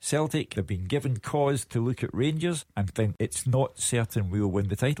Celtic have been given cause to look at Rangers and think it's not certain we'll win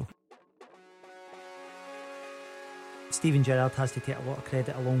the title. Steven Gerrard has to take a lot of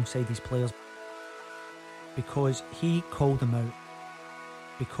credit alongside his players because he called them out.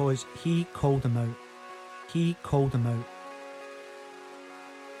 Because he called them out. He called them out.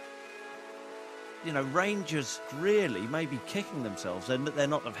 You know, Rangers really may be kicking themselves and that they're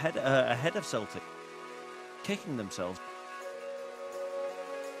not ahead of Celtic. Kicking themselves.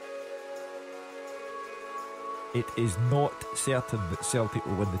 It is not certain that Celtic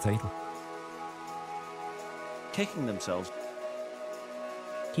will win the title. Kicking themselves.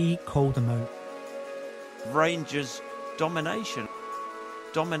 He called them out. Rangers domination.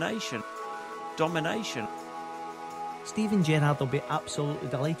 Domination. Domination. Steven Gerrard will be absolutely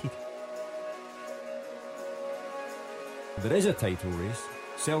delighted. There is a title race.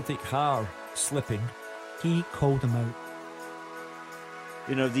 Celtic are slipping. He called them out.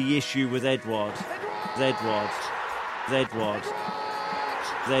 You know, the issue with Edouard. You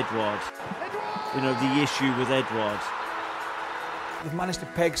know, the issue with Edouard. They've managed to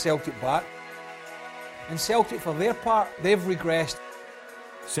peg Celtic back. And Celtic, for their part, they've regressed.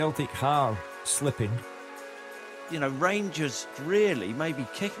 Celtic are slipping. You know, Rangers really may be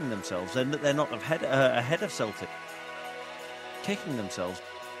kicking themselves and that they're not ahead of Celtic. Kicking themselves.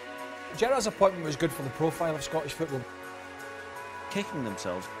 Gerrard's appointment was good for the profile of Scottish football. Kicking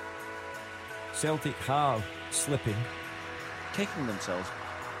themselves. Celtic are slipping. Kicking themselves.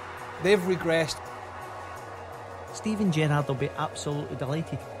 They've regressed. Steven Gerrard will be absolutely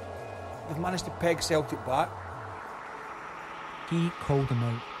delighted. They've managed to peg Celtic back. He called them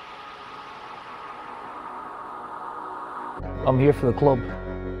out. I'm here for the club.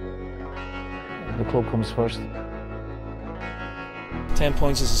 The club comes first. 10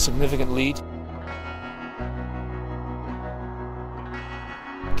 points is a significant lead.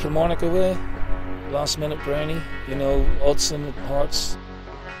 Kilmarnock away, last minute Brownie, you know, Odson, Hearts.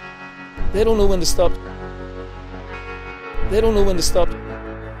 They don't know when to stop. They don't know when to stop.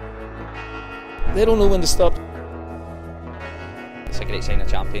 They don't know when to stop. It's a great sign of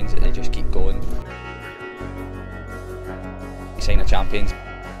champions that they just keep going. Sign of champions.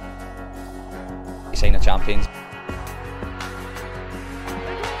 Sign of champions.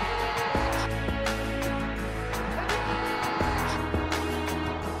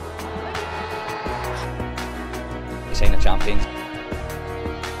 Sign of champions.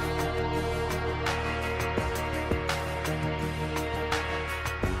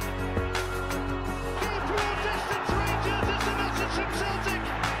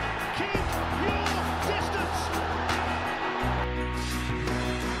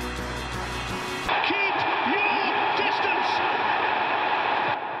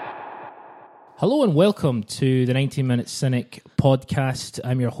 Hello and welcome to the 19 Minute Cynic podcast.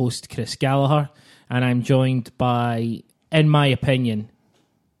 I'm your host, Chris Gallagher, and I'm joined by, in my opinion,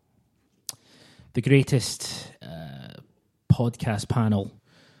 the greatest podcast panel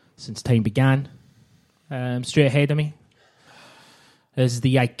since time began. Straight ahead of me is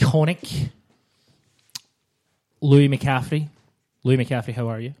the iconic Louis McCaffrey. Louis McCaffrey, how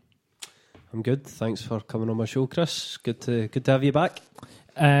are you? I'm good. Thanks for coming on my show, Chris. Good to have you back.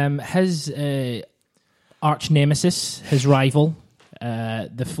 His arch nemesis, his rival,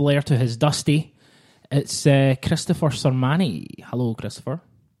 the flair to his Dusty, it's Christopher Sermani. Hello, Christopher.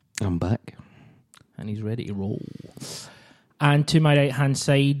 I'm back. And he's ready to roll. And to my right-hand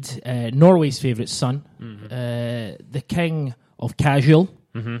side, Norway's favourite son, the king of casual.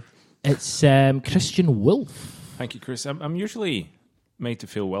 Mm-hmm. It's Christian Wolf. Thank you, Chris. I'm usually made to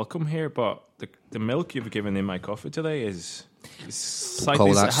feel welcome here, but the milk you've given in my coffee today has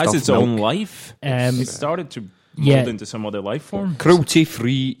its own life. It started to mold into some other life form.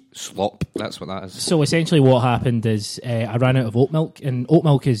 Cruelty-free slop. That's what that is. So essentially what happened is I ran out of oat milk, and oat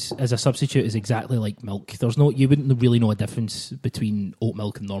milk is, as a substitute, is exactly like milk. You wouldn't really know a difference between oat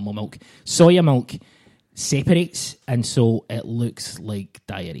milk and normal milk. Soya milk separates, and so it looks like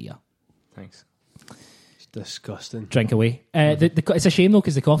diarrhea. Thanks. Disgusting. Drink away. It's a shame though,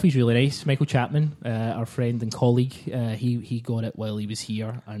 because the coffee's really nice. Michael Chapman, our friend and colleague, he got it while he was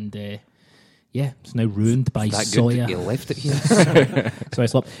here, and it's now ruined by soya. Good that you left it here. Soy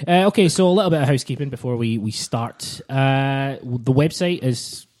slop. Okay, so a little bit of housekeeping before we start. The website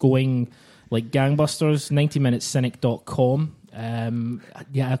is going like gangbusters. 90minutecynic.com.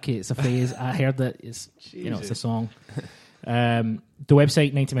 Okay, it's a phrase. I heard that it's it's a song. The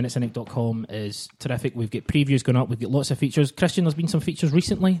website 90minutecynic.com is terrific. We've got previews going up. We've got lots of features. Christian, there's been some features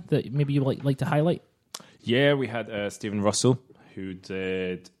recently that maybe you would like to highlight. Yeah, we had Stephen Russell, who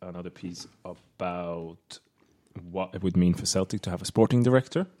did another piece about what it would mean for Celtic to have a sporting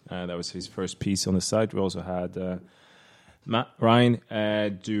director. That was his first piece on the site. We also had Matt Ryan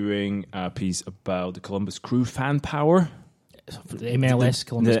doing a piece about the Columbus Crew fan power. The MLS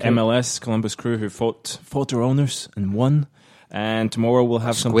Columbus the Crew. MLS Columbus Crew who fought their owners and won. And tomorrow we'll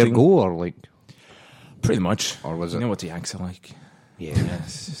have Square something... goal or like... Pretty much. Or was it... You know what the Yanks are like. Yeah.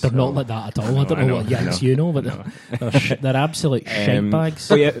 Yes. They're not like that at all. I don't know what Yanks you know, but they're absolute shitbags.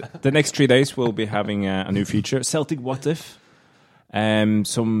 So yeah, the next 3 days we'll be having a new feature, Celtic What If.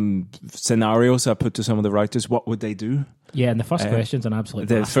 Some scenarios I put to some of the writers. What would they do? Yeah, and the first question's an absolute...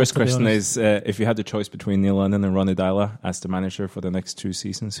 The first question is, if you had the choice between Neil Lennon and Ronny Deila as the manager for the next 2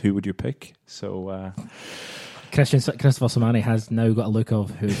 seasons, who would you pick? So... Christopher Somani has now got a look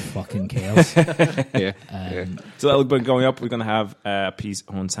of who fucking cares. Yeah. So that'll be going up. We're going to have a piece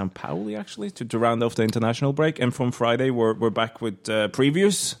on St. Pauli, actually, to round off the international break. And from Friday, we're back with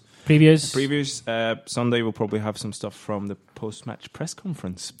previews. Sunday, we'll probably have some stuff from the post-match press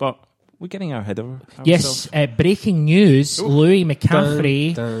conference. But we're getting ahead of ourselves. Yes, breaking news. Ooh. Louis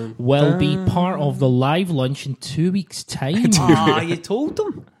McCaffrey will be part of the live lunch in 2 weeks' time. You told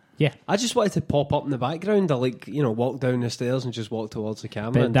them? Yeah, I just wanted to pop up in the background. I walk down the stairs and just walk towards the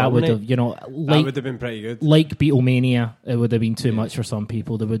camera. But that would have, that would have been pretty good. Like Beatlemania, it would have been too much for some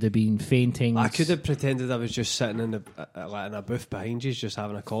people. There would have been fainting. I could have pretended I was just sitting in a booth behind you, just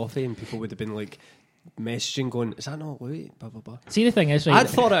having a coffee, and people would have been like messaging, going, "Is that not Louis?" Blah blah blah. See, the thing is, right, I'd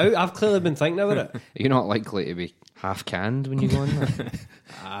thought it out. I've clearly been thinking about it. You're not likely to be half canned when you go in there.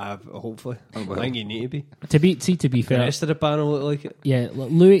 Hopefully, I think you need to be. To be fair, the rest of the panel look like it. Yeah,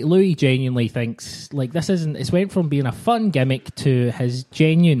 Louis genuinely thinks like this isn't. It's went from being a fun gimmick to his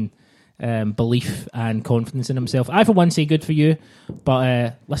genuine belief and confidence in himself. I, for one, say good for you,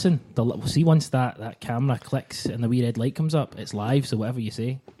 but listen, we'll see once that camera clicks and the wee red light comes up. It's live, so whatever you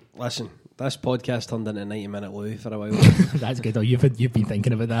say. Listen. This podcast turned into 90-minute Louis for a while. That's good. Oh, you've been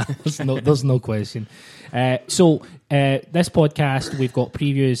thinking about that. There's no question. So this podcast, we've got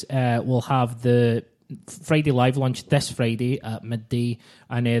previews. We'll have the Friday live lunch this Friday at midday,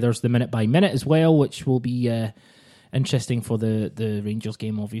 and there's the minute by minute as well, which will be interesting for the Rangers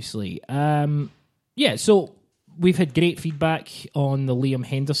game, obviously. So we've had great feedback on the Liam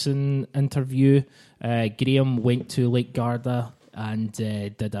Henderson interview. Graham went to Lake Garda and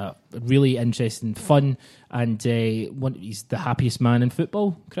did a really interesting, fun, and he's the happiest man in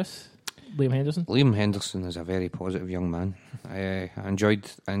football, Chris. Liam Henderson. Liam Henderson is a very positive young man. I enjoyed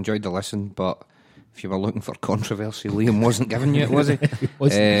the listen, but if you were looking for controversy, Liam wasn't giving you it, was he?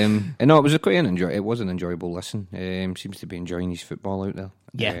 No, it was quite it was an enjoyable listen. Seems to be enjoying his football out there.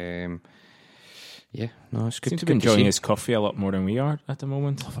 Yeah. It's good. Seems to be enjoying his coffee a lot more than we are at the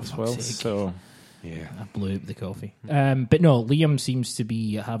moment as well. So. Yeah, I blew up the coffee. But no, Liam seems to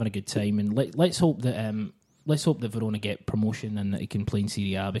be having a good time, and let's hope that Verona get promotion and that he can play in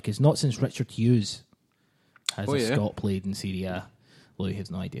Serie A, because not since Richard Hughes has Scot played in Serie A. Louis has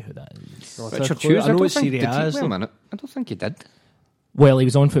no idea who that is. Richard Hughes, I know what Serie A is. Wait a minute, I don't think he did. Well, he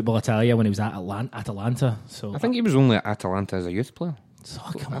was on Football Italia when he was at Atalanta. So I think he was only at Atalanta as a youth player.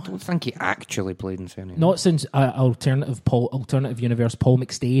 I don't think he actually played in Serie A. Not since alternative universe Paul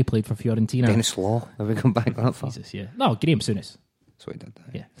McStay played for Fiorentina. Dennis Law. Have we come back that far? Jesus, yeah. No, Graham Souness. So he did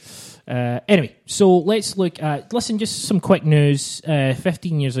that. Yeah. Anyway, so let's look at... Listen, just some quick news.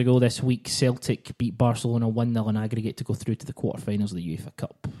 15 years ago this week, Celtic beat Barcelona 1-0 in aggregate to go through to the quarterfinals of the UEFA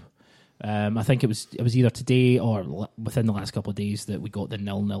Cup. I think it was either today or within the last couple of days that we got the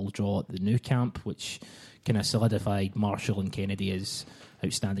 0-0 draw at the Nou Camp, which kind of solidified Marshall and Kennedy as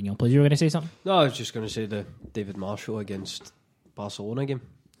outstanding young players. You were going to say something? No, I was just going to say the David Marshall against Barcelona game.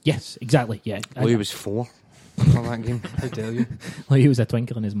 Yes, exactly. Yeah, Louis was 4 for that game. How dare you? He was a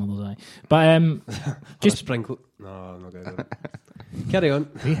twinkle in his mother's eye. But just sprinkle. No, I'm not going to do it. Carry on.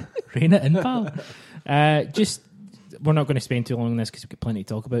 Rein it in, pal. We're not going to spend too long on this because we've got plenty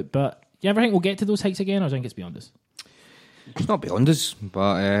to talk about. But do you ever think we'll get to those heights again, or do you think it's beyond us? It's not beyond us,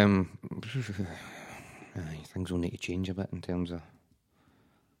 but things will need to change a bit in terms of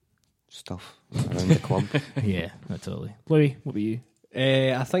stuff around the club. Yeah, totally. Louis, what about you?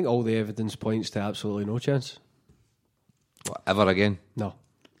 I think all the evidence points to absolutely no chance. What, ever again? No,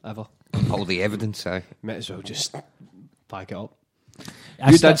 ever. All the evidence, I might as well just back it up.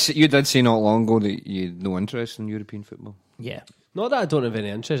 You did say not long ago that you had no interest in European football. Yeah. Not that I don't have any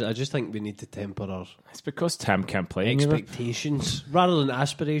interest, I just think we need to temper our... It's because Tam can't play expectations, rather than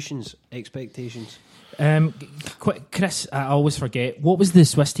aspirations, expectations. Chris, I always forget. What was the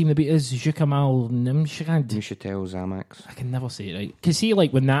Swiss team that beat us? Jukamal Nimshad? Neuchâtel Xamax. I can never say it right. Because see,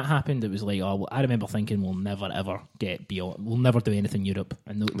 like when that happened, it was like, I remember thinking we'll never ever get beyond. We'll never do anything Europe.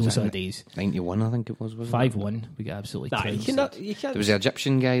 And those are the days. 91, I think it was. 5-1. We got absolutely you can't. There was the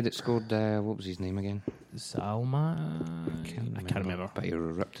Egyptian guy that scored. What was his name again? Salma. I can't remember. But he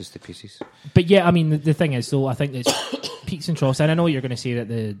ripped us to pieces. But yeah, I mean, the thing is, though, I think there's peaks and troughs. And I know you're going to say that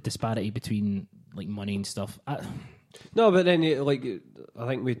the disparity between like money and stuff. No, but then I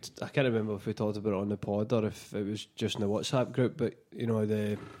think I can't remember if we talked about it on the pod or if it was just in the WhatsApp group. But you know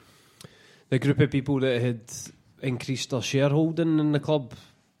the group of people that had increased their shareholding in the club.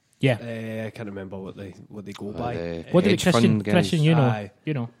 Yeah, I can't remember what they go by. What did Christian? You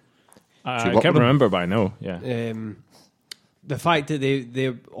know. I can't remember, but I know. Yeah. The fact that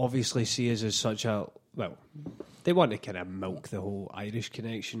they obviously see us as such a they want to kind of milk the whole Irish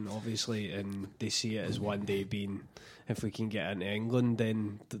connection, obviously, and they see it as one day being, if we can get into England,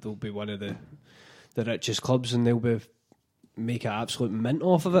 then they'll be one of the richest clubs, and they'll be make an absolute mint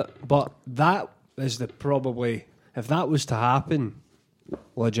off of it. But that is probably, if that was to happen,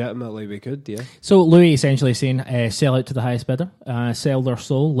 legitimately we could, yeah. So Louis essentially saying, sell out to the highest bidder, sell their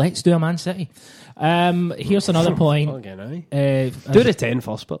soul. Let's do a Man City. Here's another point. Do the 10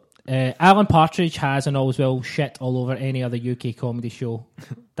 first, but. Alan Partridge has and always will shit all over any other UK comedy show.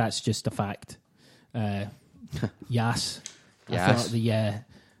 That's just a fact. Yas. I thought the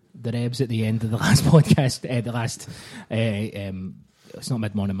Rebs at the end of the last podcast, it's not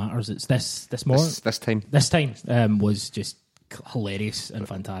Mid Morning Matters, it's this morning. This time was just hilarious and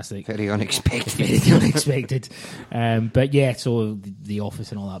fantastic. Very unexpected. Very unexpected. But yeah, so the Office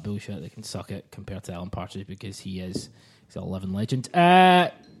and all that bullshit, they can suck it compared to Alan Partridge because he's a living legend.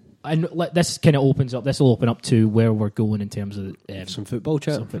 And this kind of opens up. This will open up to where we're going in terms of some football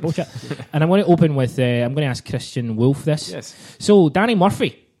chat. And I'm going to open with. I'm going to ask Christian Wolf this. Yes. So Danny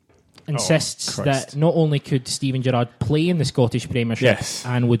Murphy insists that not only could Steven Gerrard play in the Scottish Premiership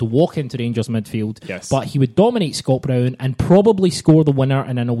and would walk into Rangers midfield, but he would dominate Scott Brown and probably score the winner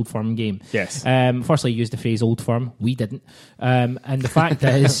in an Old Firm game. Yes. Firstly, he used the phrase Old Firm. We didn't. And the fact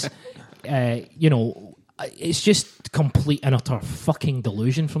is, it's just complete and utter fucking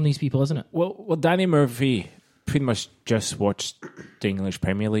delusion from these people, isn't it? Well, Danny Murphy pretty much just watched the English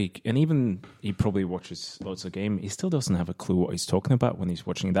Premier League, and even he probably watches lots of games. He still doesn't have a clue what he's talking about when he's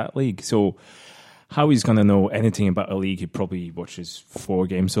watching that league. So how he's going to know anything about a league he probably watches 4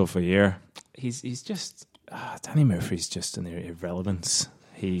 games of a year? He's just Danny Murphy's just an irrelevance.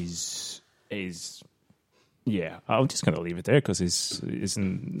 Yeah, I'm just going to leave it there because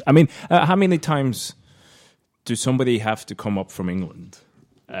I mean, how many times do somebody have to come up from England?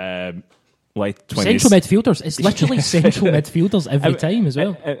 Like 20s? Central midfielders. It's literally central midfielders every time as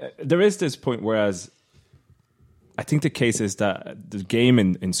well. There is this point whereas I think the case is that the game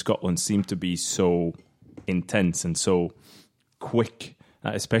in Scotland seemed to be so intense and so quick,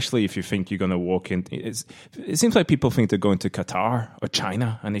 especially if you think you're going to walk in. It seems like people think they're going to Qatar or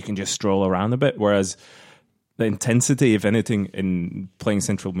China and they can just stroll around a bit, whereas the intensity, if anything, in playing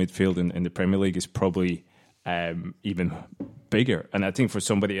central midfield in the Premier League is probably even bigger. And I think for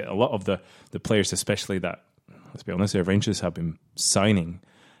somebody, a lot of the players, especially that, let's be honest, the Rangers have been signing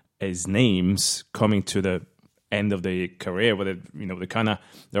as names coming to the end of their career, where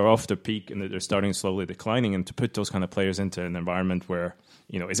they're off the peak and they're starting slowly declining. And to put those kind of players into an environment where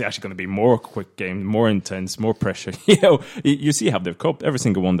it's actually going to be more quick game, more intense, more pressure. You see how they've coped. Every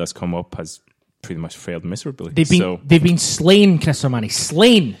single one that's come up has pretty much failed miserably. They've been slain, Chris Romani,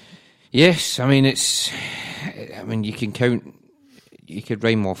 slain. Yes, I mean you can count. You could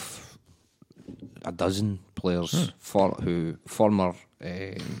rhyme off a dozen players former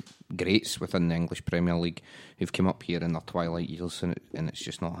greats within the English Premier League who've come up here in their twilight years, and it's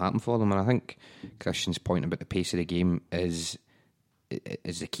just not happened for them. And I think Christian's point about the pace of the game is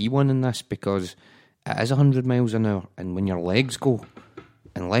the key one in this, because it is 100 miles an hour, and when your legs go,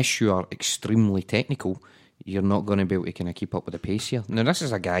 unless you are extremely technical, you're not going to be able to kind of keep up with the pace here. Now, this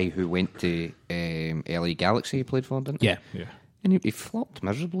is a guy who went to LA Galaxy, he played for, didn't he? Yeah. And he flopped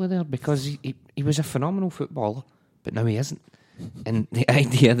miserably there because he was a phenomenal footballer, but now he isn't. And the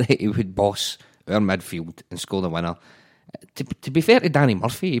idea that he would boss our midfield and score the winner, to be fair to Danny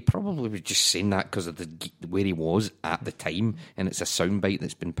Murphy, he probably was just saying that because of where he was at the time, and it's a soundbite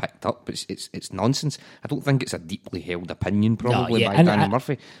that's been picked up. It's nonsense. I don't think it's a deeply held opinion probably by Danny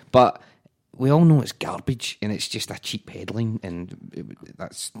Murphy, but we all know it's garbage and it's just a cheap headline, and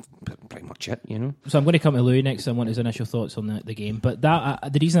that's pretty much it, So I'm going to come to Louis next. I want his initial thoughts on the game, but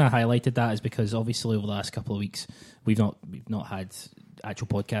that the reason I highlighted that is because obviously over the last couple of weeks we've not had actual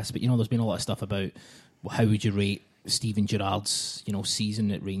podcast, but there's been a lot of stuff about how would you rate Steven Gerrard's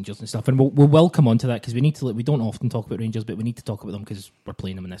season at Rangers and stuff, and we will come on to that because we need to. We don't often talk about Rangers, but we need to talk about them because we're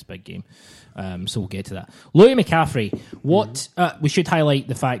playing them in this big game. So we'll get to that. Louis McCaffrey. What we should highlight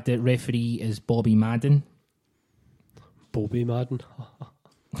the fact that referee is Bobby Madden. Bobby Madden.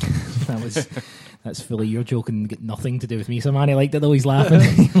 That's fully your joke and got nothing to do with me. So Manny liked it though. He's laughing.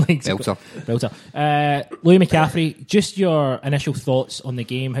 Belter. Louis McCaffrey. Just your initial thoughts on the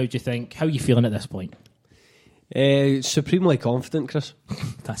game. How do you think? How are you feeling at this point? Supremely confident, Chris.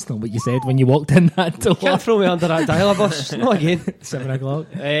 That's not what you said when you walked in that door. Can't throw me under that dial, boss. Not again. 7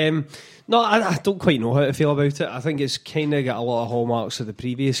 o'clock. No, I don't quite know how to feel about it. I think it's kind of got a lot of hallmarks of the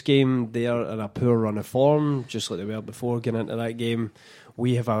previous game. They're in a poor run of form, just like they were before getting into that game.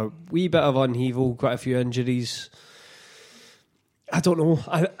 We have a wee bit of upheaval, quite a few injuries. I don't know.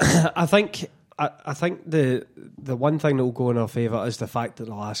 I think the one thing that will go in our favour is the fact that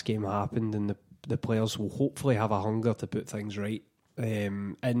the last game happened and the players will hopefully have a hunger to put things right.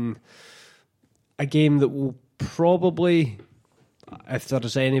 In a game that will probably, if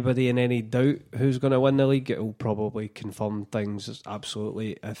there's anybody in any doubt who's going to win the league, it will probably confirm things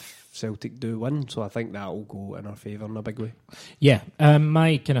absolutely if Celtic do win. So I think that will go in our favour in a big way. Yeah,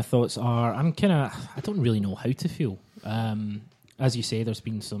 my kind of thoughts are I don't really know how to feel. As you say, there's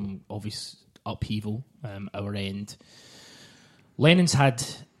been some obvious upheaval our end. Lennon's had.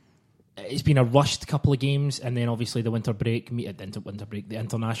 It's been a rushed couple of games, and then obviously the the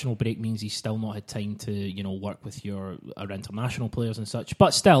international break means he's still not had time to work with our international players and such.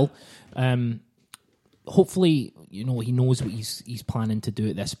 But still, hopefully he knows what he's planning to do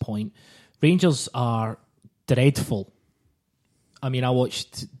at this point. Rangers are dreadful. I mean, I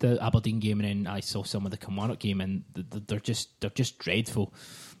watched the Aberdeen game and then I saw some of the Kilmarnock game, and they're just dreadful.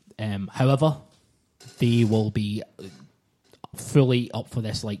 However, they will be fully up for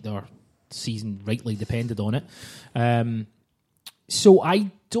this, like their season rightly depended on it. So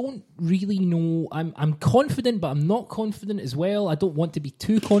I don't really know. I'm confident, but I'm not confident as well. I don't want to be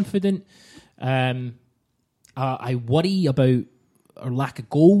too confident. I worry about our lack of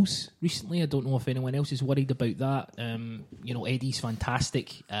goals recently. I don't know if anyone else is worried about that. Eddie's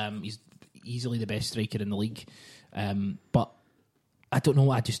fantastic. He's easily the best striker in the league. But I don't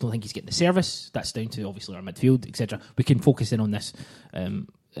know. I just don't think he's getting the service. That's down to obviously our midfield, etc. We can focus in on this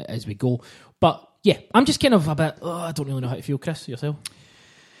as we go. But yeah, I'm just kind of a bit. I don't really know how to feel. Chris, yourself?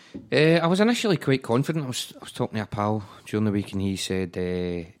 I was initially quite confident. I was talking to a pal during the week, and he said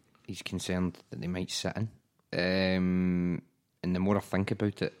he's concerned that they might sit in. And the more I think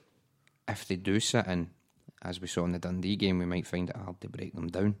about it, if they do sit in, as we saw in the Dundee game, we might find it hard to break them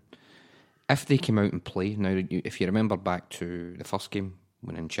down. If they came out and play, now if you remember back to the first game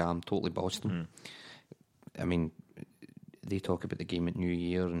when Ncham totally bossed them, I mean, they talk about the game at New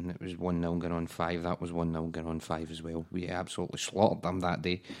Year and it was 1-0 going on 5. That was 1-0 going on 5 as well. We absolutely slaughtered them that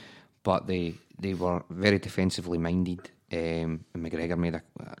day, but they were very defensively minded, and McGregor made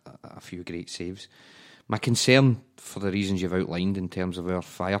a few great saves. My concern, for the reasons you've outlined in terms of our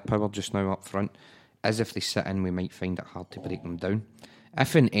firepower just now up front, is if they sit in, we might find it hard to break them down.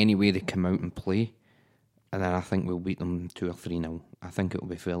 If in any way they come out and play, and then I think we'll beat them 2 or 3-0. I think it will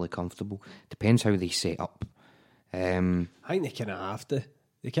be fairly comfortable. Depends how they set up. I think they kind of have to.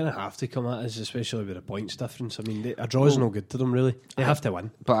 They kind of have to come at us, especially with the points difference. I mean, a draw is no good to them, really. They have to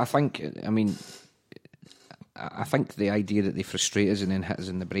win. But I think the idea that they frustrate us and then hit us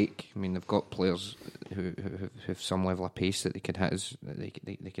in the break. I mean, they've got players who have some level of pace that they can hit us. They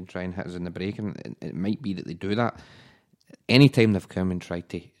can try and hit us in the break, and it might be that they do that. Anytime they've come and tried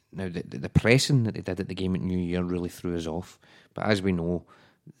to... Now, the pressing that they did at the game at New Year really threw us off. But as we know,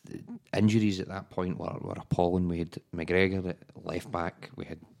 the injuries at that point were appalling. We had McGregor at left back. We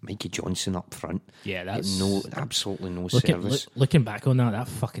had Mikey Johnson up front. Yeah, that's... absolutely no service. Looking back on that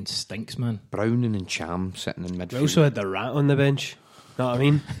fucking stinks, man. Browning and Cham sitting in midfield. We also had the Rat on the bench. Know what I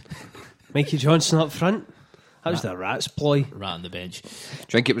mean? Mikey Johnson up front. That was the Rat's ploy. Rat on the bench. Do you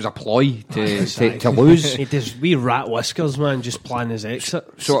think it was a ploy to lose? He does wee rat whiskers, man, just plan his exit.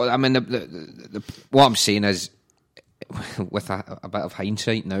 So, I mean, what I'm saying is, with a bit of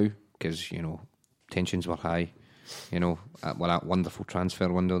hindsight now, because, tensions were high, that wonderful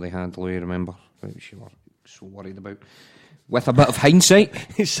transfer window they had, Louis, remember? Which you were so worried about. With a bit of hindsight...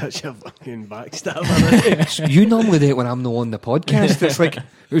 He's such a fucking backstabber. You normally do it when I'm not on the podcast. It's like,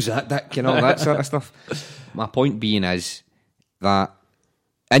 who's that? That sort of stuff. My point being is that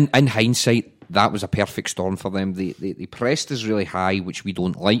in hindsight, that was a perfect storm for them. They pressed us really high, which we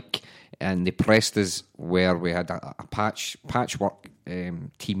don't like, and they pressed us where we had a patchwork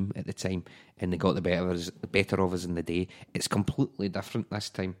team at the time, and they got the better of us in the day. It's completely different this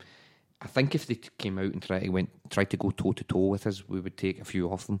time. I think if they came out and tried to go toe to toe with us, we would take a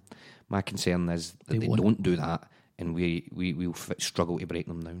few off them. My concern is that they don't do that, and we'll struggle to break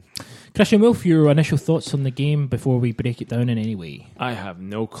them down. Christian Wolf, your initial thoughts on the game before we break it down in any way? I have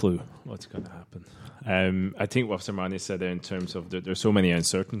no clue what's going to happen. I think what Sermanni said there in terms of there's so many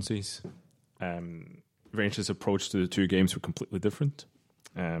uncertainties. Rangers' approach to the two games were completely different.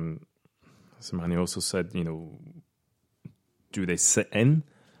 Sermanni also said, do they sit in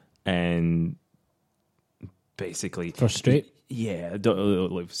and basically frustrate? Yeah,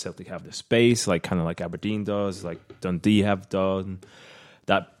 Celtic have the space, kind of like Aberdeen does, like Dundee have done.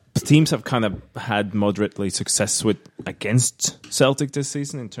 That teams have kind of had moderately success with against Celtic this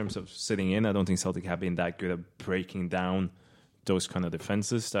season in terms of sitting in. I don't think Celtic have been that good at breaking down those kind of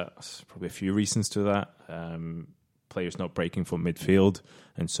defences. That's probably a few reasons to that. Players not breaking from midfield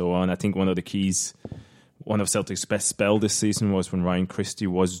and so on. I think one of the keys, one of Celtic's best spell this season was when Ryan Christie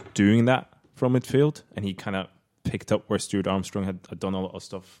was doing that from midfield, and he kind of picked up where Stuart Armstrong had done a lot of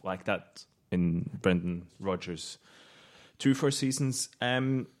stuff like that in Brendan Rodgers' 2 first seasons.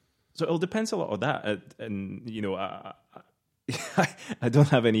 So it depends a lot on that. And I don't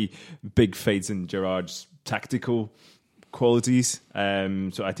have any big faith in Gerrard's tactical qualities.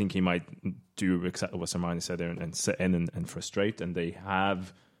 So I think he might do exactly what Sermanni said there and sit in and frustrate. And they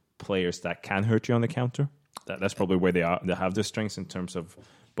have players that can hurt you on the counter. That's probably where they are. They have their strengths in terms of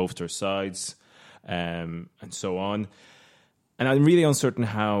both their sides and so on. And I'm really uncertain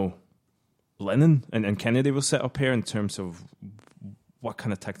how Lennon and Kennedy will set up here in terms of what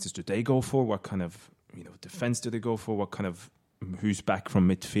kind of tactics do they go for? What kind of defense do they go for? What kind of who's back from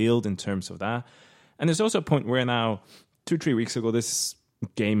midfield in terms of that? And there's also a point where now 2-3 weeks ago this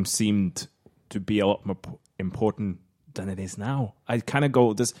game seemed to be a lot more important than it is now. I kind of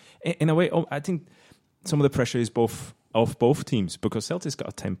go this in a way. I think some of the pressure is off both teams because Celtic's got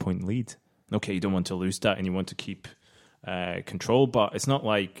a 10-point lead. Okay, you don't want to lose that and you want to keep control, but it's not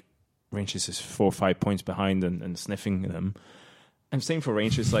like Rangers is 4 or 5 points behind and sniffing them. I'm saying for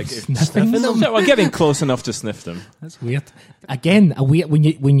Rangers, like if sniffing them, we're getting close enough to sniff them. That's weird. Again, when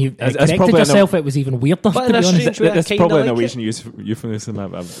you corrected yourself, it was even weirder. To be honest, that's probably a Norwegian euphemism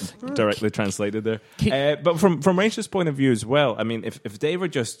I've directly translated there. But from Rangers' point of view as well, I mean, if they were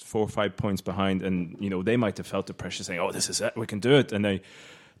just 4 or 5 points behind, and they might have felt the pressure, saying, "Oh, this is it, we can do it," and they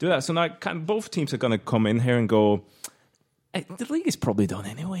do that. So now, both teams are going to come in here and go, hey, "The league is probably done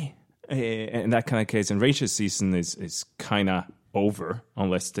anyway." In that kind of case, and Rangers' season is kind of over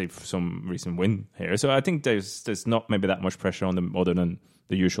unless they for some reason win here. So I think there's not maybe that much pressure on them other than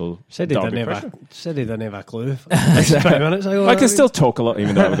the usual derby pressure. Said he didn't have a clue 5 minutes ago. I can still talk a lot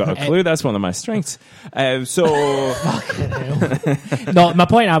even though I've got a clue. That's one of my strengths. No, my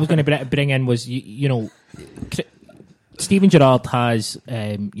point I was going to bring in was Steven Gerrard has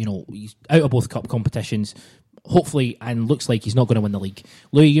he's out of both cup competitions hopefully, and looks like he's not going to win the league.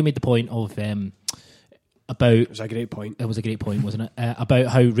 Louis, you made the point of about... It was a great point. It was a great point, wasn't it? About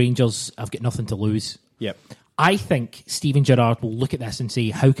how Rangers have got nothing to lose. Yep. I think Steven Gerrard will look at this and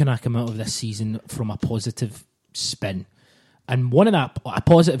say, how can I come out of this season from a positive spin? And one of that, a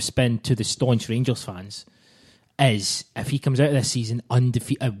positive spin to the staunch Rangers fans is if he comes out of this season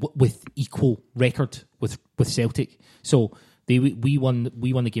undefeated with equal record with Celtic. So we won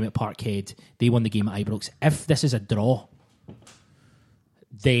the game at Parkhead. They won the game at Ibrox. If this is a draw,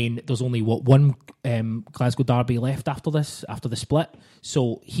 then there's only one Glasgow derby left after the split.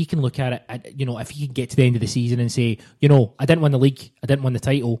 So he can look at it, if he can get to the end of the season and say, I didn't win the league, I didn't win the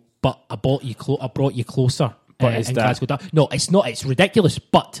title, but I brought you closer. But is that... Glasgow no, it's not. It's ridiculous.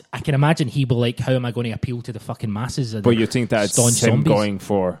 But I can imagine he will how am I going to appeal to the fucking masses? But you think that's him zombies? Going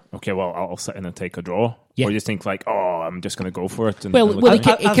for, okay, well, I'll sit in and take a draw? Yeah. Or you think I'm just going to go for it? And he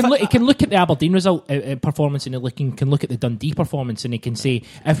can look at the Aberdeen result performance and he can look at the Dundee performance and he can say,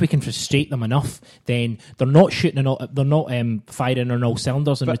 if we can frustrate them enough, then they're not firing on all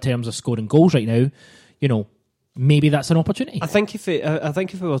cylinders in terms of scoring goals right now. Maybe that's an opportunity. I think if we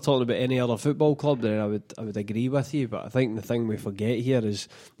were talking about any other football club, then I would agree with you. But I think the thing we forget here is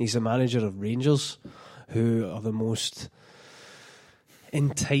he's the manager of Rangers, who are the most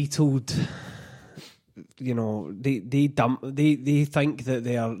entitled. They think that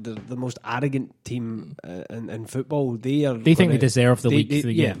they are the most arrogant team in football. They think they deserve the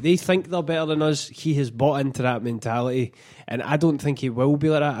league. They think they're better than us. He has bought into that mentality, and I don't think he will be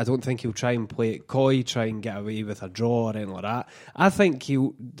like that. I don't think he'll try and play it coy, try and get away with a draw or anything like that. I think a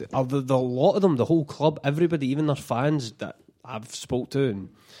lot of them, the whole club, everybody, even their fans that I've spoke to, and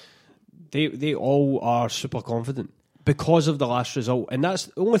they all are super confident. because of the last result. And that's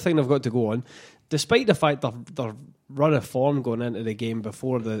the only thing they've got to go on. Despite the fact their run of form going into the game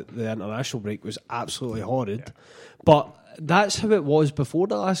before the international break was absolutely horrid. Yeah. But that's how it was before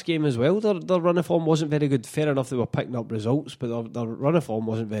the last game as well. Their run of form wasn't very good. Fair enough, they were picking up results, but their run of form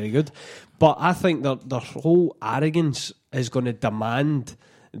wasn't very good. But I think their whole arrogance is going to demand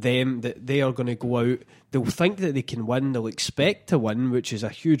them that they are going to go out. They'll think that they can win. They'll expect to win, which is a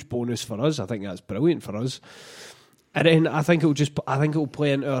huge bonus for us. I think that's brilliant for us. And then I think it'll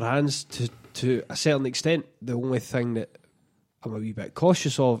play into our hands to a certain extent. The only thing that I'm a wee bit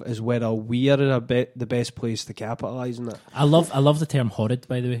cautious of is whether we are in the best place to capitalise on that. I love the term horrid,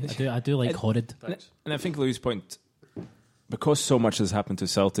 by the way. I do like horrid. And I think Louis' point, because so much has happened to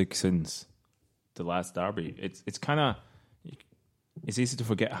Celtic since the last derby, it's kind of, it's easy to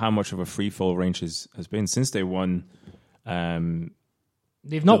forget how much of a free fall Rangers has been since they won.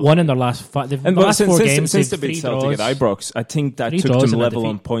 They've not won in their last four games. Since they beat Celtic at Ibrox, I think that took them level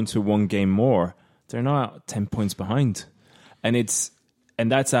on points with one game more. They're now 10 points behind. And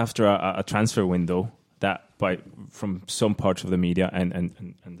that's after a transfer window that from some parts of the media and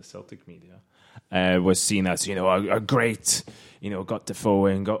the Celtic media was seen as a great, got Defoe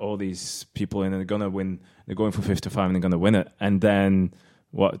and got all these people in and they're gonna win. They're going for 55 and they're gonna win it. And then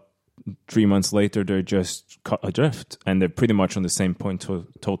 3 months later they're just cut adrift and they're pretty much on the same point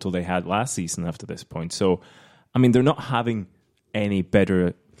total they had last season after this point. So I mean they're not having any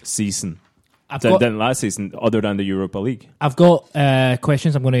better season than last season, other than the Europa League. I've got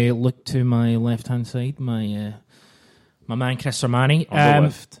questions. I'm going to look to my left-hand side, my man Chris Sermani.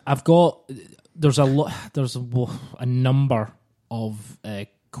 I've got there's a number of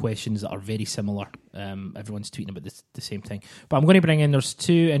questions that are very similar. Everyone's tweeting about the same thing, but I'm going to bring in. There's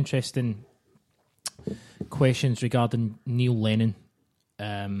two interesting questions regarding Neil Lennon.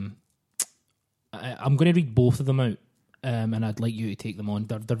 I'm going to read both of them out. And I'd like you to take them on.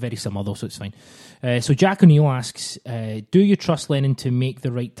 They're very similar though, so it's fine. So Jack O'Neill asks, do you trust Lennon to make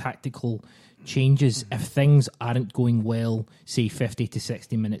the right tactical changes if things aren't going well, say 50 to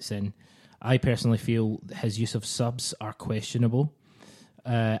 60 minutes in? I personally feel his use of subs are questionable.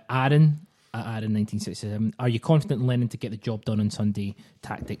 Aaron 1967, are you confident in Lennon to get the job done on Sunday?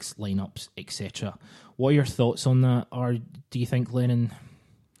 Tactics, lineups, etc. What are your thoughts on that? Or do you think Lennon...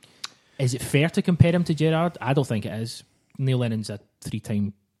 Is it fair to compare him to Gerrard? I don't think it is. Neil Lennon's a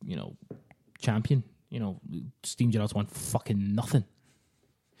 3-time, champion. Steven Gerrard's won fucking nothing.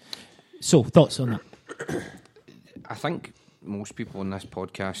 So, thoughts on that? I think most people on this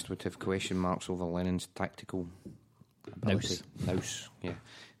podcast would have question marks over Lennon's tactical ability. Yeah.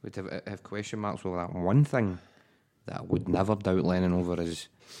 Would have question marks over that. One thing that I would never doubt Lennon over is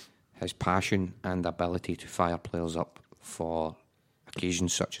his passion and ability to fire players up for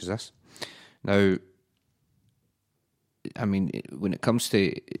occasions such as this. Now, I mean, when it comes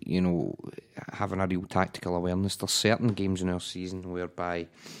to, having a real tactical awareness, there's certain games in our season whereby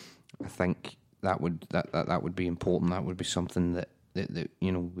I think that would be important. That would be something that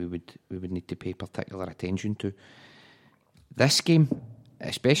we would need to pay particular attention to. This game,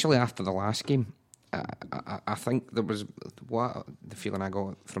 especially after the last game, I think there was the feeling I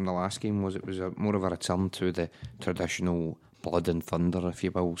got from the last game was it was more of a return to the traditional blood and thunder, if you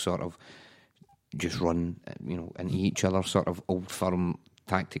will, sort of just run, into each other, sort of old firm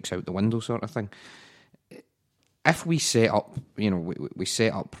tactics out the window, sort of thing. If we set up, we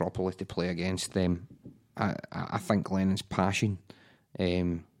set up properly to play against them, I think Lennon's passion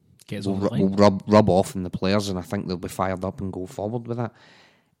will rub off in the players, and I think they'll be fired up and go forward with that.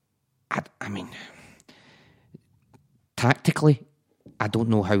 I mean, tactically, I don't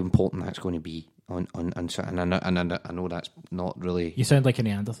know how important that's going to be. And I know that's not really... You sound like a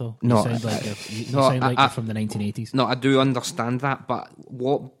Neanderthal. You sound like you're from the 1980s. No, I do understand that, but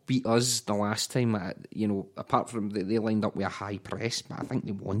what beat us the last time, apart from they lined up with a high press, but I think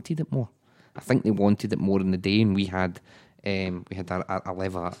they wanted it more. I think they wanted it more in the day, and we had a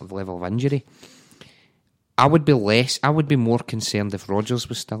level of injury. I would be more concerned if Rodgers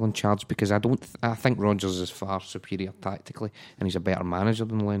was still in charge, because I think Rodgers is far superior tactically, and he's a better manager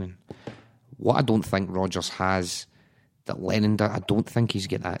than Lennon. What I don't think Rodgers has that Lennon does, I don't think he's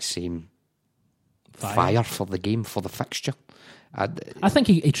got that same fire for the game, for the fixture. I think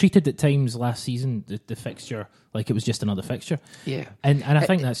he treated at times last season the fixture like it was just another fixture. Yeah. And I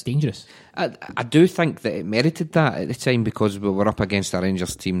think that's dangerous. I do think that it merited that at the time, because we were up against a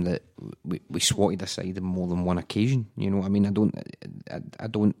Rangers team that we swatted aside on more than one occasion. I mean, I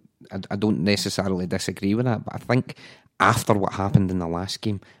don't necessarily disagree with that, but I think after what happened in the last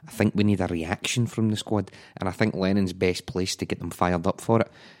game, I think we need a reaction from the squad, and I think Lennon's best place to get them fired up for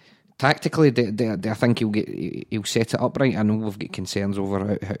it. tactically, I think he'll set it up right. I know we've got concerns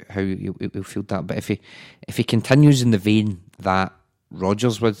over how he'll field that, but if he continues in the vein that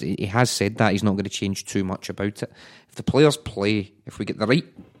Rodgers was, he has said that he's not going to change too much about it. If the players play, if we get the right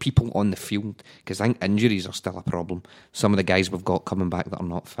people on the field, because I think injuries are still a problem. Some of the guys we've got coming back that are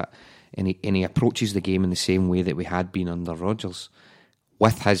not fit, and he approaches the game in the same way that we had been under Rodgers.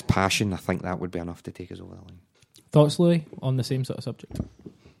 With his passion, I think that would be enough to take us over the line. Thoughts, Louis, on the same sort of subject?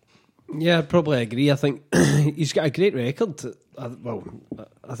 Yeah, I'd probably agree. I think he's got a great record.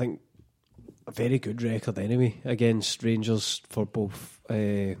 I think a very good record anyway against Rangers for both.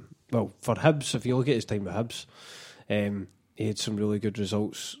 For Hibs, if you look at his time with Hibs, he had some really good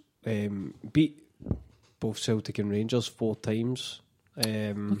results. Beat both Celtic and Rangers 4 times. Look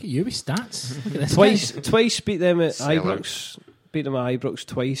at you with stats. Look at this. Twice beat them at Ibrox. Beat them at Ibrox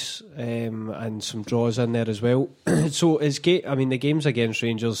twice, and some draws in there as well. So the games against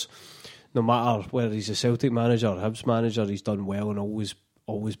Rangers, no matter whether he's a Celtic manager or Hibs manager, he's done well and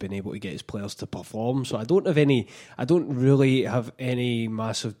always been able to get his players to perform. So I don't really have any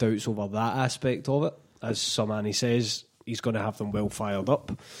massive doubts over that aspect of it. As Samani says, he's going to have them well fired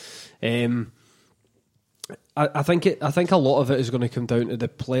up. I think a lot of it is going to come down to the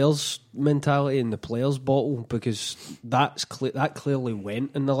players' mentality and the players' bottle, because that clearly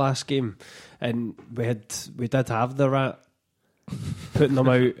went in the last game, and we did have the Rat putting them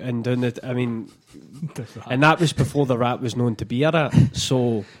out and doing it. I mean, and that was before the Rat was known to be a rat.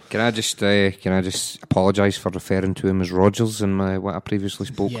 So can I just apologise for referring to him as Rodgers in what I previously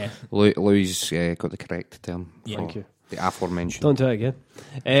spoke? Yeah. Louis got the correct term. Yeah. Thank you. The aforementioned. Don't do it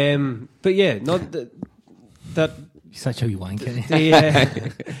again. But yeah, not that. Such a wee wank, isn't he?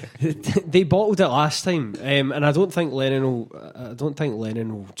 They bottled it last time, and I don't think Lennon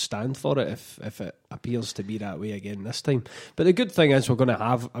will stand for it if it appears to be that way again this time. But the good thing is we're going to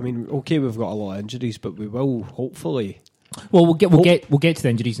have. I mean, okay, we've got a lot of injuries, but we will hopefully. Well, we'll get to the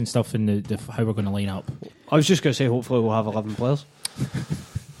injuries and stuff and the how we're going to line up. I was just going to say, hopefully we'll have 11 players.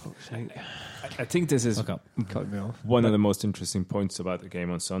 I think this is one of the most interesting points about the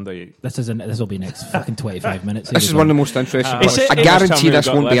game on Sunday. This will be next fucking 25 minutes. This is one of the most interesting points. I guarantee this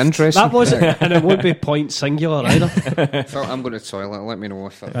won't be interesting. That wasn't, and it won't be point singular either. So I'm going to the toilet. Let me know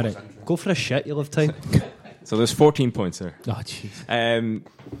if that was interesting. Go for a shit, you'll have time. So there's 14 points there. Oh, jeez.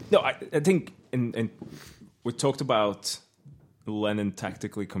 No, I think we talked about Lennon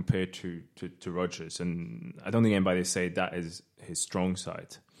tactically compared to Rodgers, and I don't think anybody say that is his strong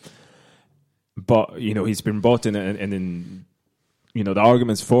side. But he's been bought in, and the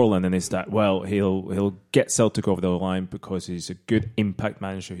arguments for Lennon is that he'll get Celtic over the line because he's a good impact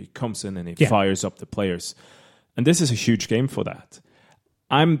manager. He comes in and he fires up the players, and this is a huge game for that.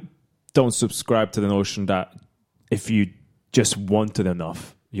 Don't subscribe to the notion that if you just wanted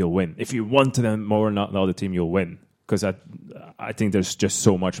enough, you'll win. If you wanted them more than the other team, you'll win. Because I think there's just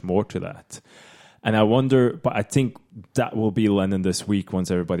so much more to that. And I wonder, but I think that will be Lennon this week once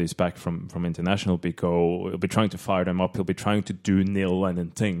everybody's back from international. Because he'll be trying to fire them up. He'll be trying to do Neil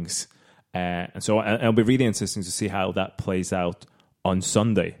Lennon things. And so it'll be really interesting to see how that plays out on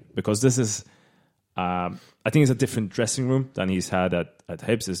Sunday. Because this is, I think it's a different dressing room than he's had at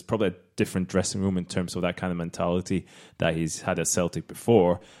Hibs. It's probably a different dressing room in terms of that kind of mentality that he's had at Celtic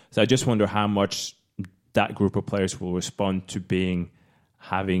before. So I just wonder how much that group of players will respond to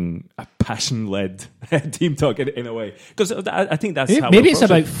having a passion-led team talk in a way, because I think that's how maybe it's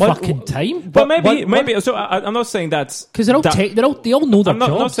about fucking time. But maybe. So I'm not saying that's because they all know their jobs.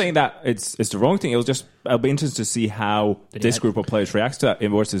 I'm not saying that it's the wrong thing. I'll be interested to see how this group of players reacts to that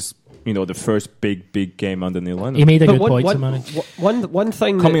versus the first big game under Neil Lennon. He made a good point, Samani. One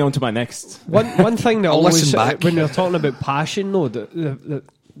thing coming on to my next one thing that always when we're talking about passion, though,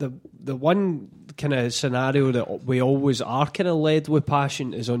 the one kind of scenario that we always are kind of led with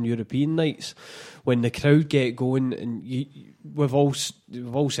passion is on European nights when the crowd get going, and we've all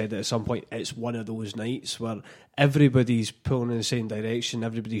said it at some point. It's one of those nights where everybody's pulling in the same direction,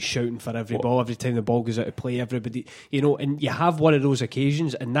 everybody's shouting for every ball every time the ball goes out of play. Everybody, and you have one of those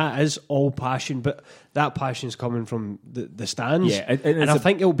occasions, and that is all passion, but that passion's coming from the stands. Yeah, and I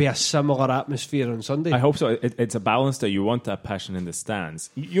think it'll be a similar atmosphere on Sunday. I hope so. It's a balance that you want that passion in the stands.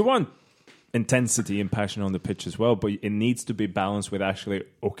 You want intensity and passion on the pitch as well, but it needs to be balanced with actually,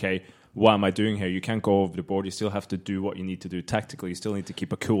 okay, what am I doing here? You can't go over the board. You still have to do what you need to do tactically. You still need to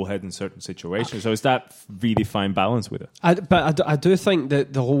keep a cool head in certain situations. So it's that really fine balance with it. I do think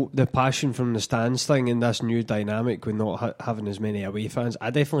that the passion from the stands thing and this new dynamic with not having as many away fans, I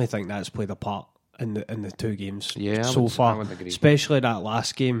definitely think that's played a part in the two games so far, especially that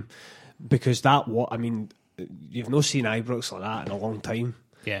last game, because you've not seen Ibrox like that in a long time.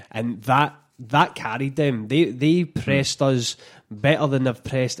 Yeah, and that carried them. They pressed us better than they've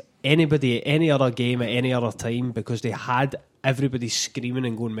pressed anybody at any other game at any other time because they had everybody screaming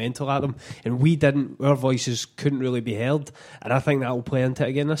and going mental at them, and we didn't. Our voices couldn't really be heard, and I think that will play into it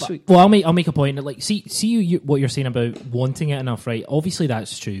again this week. Well, I'll make a point. Like, see you, what you're saying about wanting it enough, right? Obviously,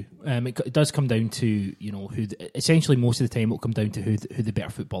 that's true. It does come down to who. Essentially, most of the time, it'll come down to who the better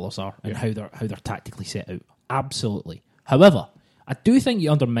footballers are and how they're tactically set out. Absolutely. However, I do think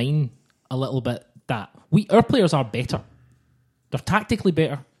you undermine a little bit that our players are better. They're tactically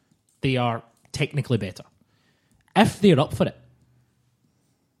better. They are technically better. If they're up for it,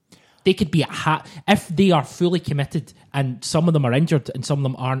 they could be if they are fully committed, and some of them are injured and some of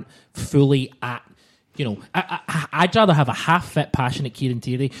them aren't fully at. I'd rather have a half-fit, passionate Kieran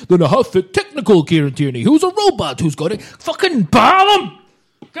Tierney than a half-fit, technical Kieran Tierney who's a robot who's got to fucking bar him.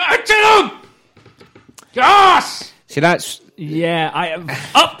 Get to him. Yes. See, that's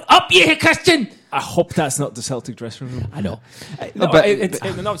up you, Christian. I hope that's not the Celtic dressing room. I know.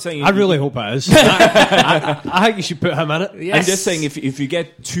 I'm not saying. I really hope it is. I think you should put him in it. Yes. I'm just saying, if you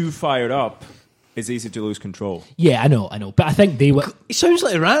get too fired up, it's easy to lose control. Yeah, I know. But I think they will. He sounds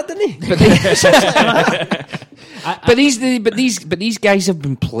like a rat, doesn't he? But these guys have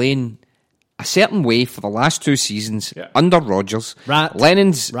been playing a certain way for the last 2 seasons under Rodgers.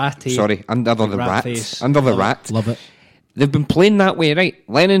 Lennon's ratty. Sorry, under the rat. Face. Under the rat. Love it. They've been playing that way, right?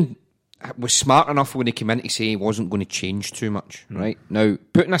 Lennon was smart enough when he came in to say he wasn't going to change too much, right? Now,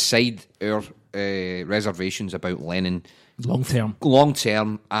 putting aside our reservations about Lennon long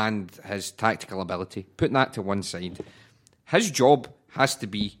term and his tactical ability, putting that to one side, his job has to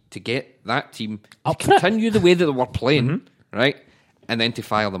be to get that team to continue the way that they were playing, right? And then to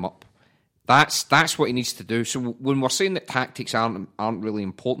fire them up. That's what he needs to do. So when we're saying that tactics aren't really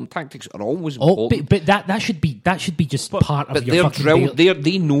important, tactics are always important. But that should be just part of your fucking drilled.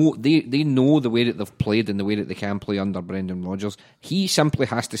 They know the way that they've played and the way that they can play under Brendan Rodgers. He simply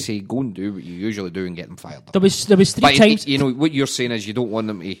has to say, go and do what you usually do and get them fired up. There was 3 times. What you're saying is you don't want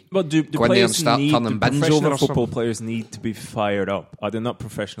them to do go in there and start turning bins over. Football players need to be fired up. Are they not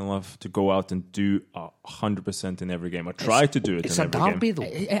professional enough to go out and do 100% in every game? Or try to do it in every game.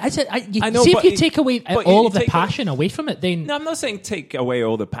 It's a derby, though. See, if you take away all of the passion away from it, then... No, I'm not saying take away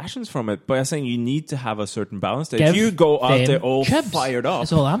all the passions from it, but I'm saying you need to have a certain balance there. If you go out there all fired up...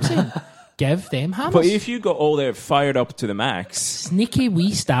 That's all I'm saying. Give them hammers. But if you go all there fired up to the max... Sneaky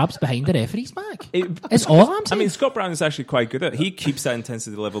wee stabs behind the referee's back. It's all I'm saying. I mean, Scott Brown is actually quite good at it. He keeps that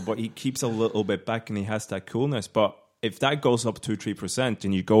intensity level, but he keeps a little bit back and he has that coolness. But if that goes up 2-3%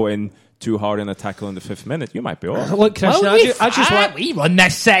 and you go in too hard in a tackle in the 5th minute, you might be off. Look, Christian, we run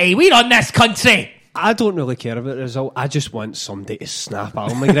this city. We run this country. I don't really care about the result. I just want somebody to snap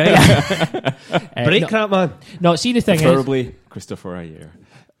Alan McGregor. Break crap, man. No, see the thing preferably Christopher Ayer.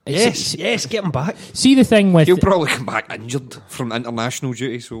 Yes, get him back. See the thing with... He'll probably come back injured from international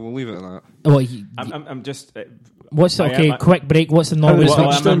duty, so we'll leave it at that. Well, I'm just... quick break. What's the Norway?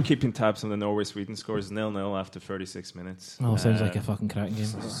 I'm keeping tabs on the Norway-Sweden scores 0-0 after 36 minutes. Oh, sounds like a fucking cracking game.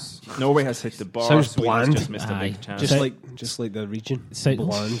 Norway has hit the bar. Sounds bland. Just missed a big chance. Just like the region.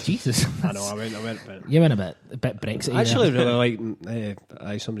 Bland. Jesus. I know. I went a bit. You went a bit Brexit. I actually really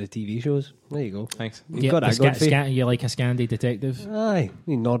like some of the TV shows. There you go. Thanks. You like a Scandi detective? Aye,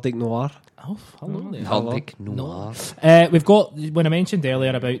 Nordic noir. Oh, hello there. Nordic noir. We've got, when I mentioned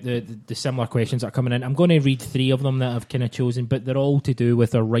earlier about the similar questions that are coming in, I'm going to read 3 of them that I've kind of chosen, but they're all to do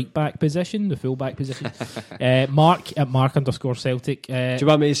with our right back position, the full back position. Mark at Mark_Celtic. Do you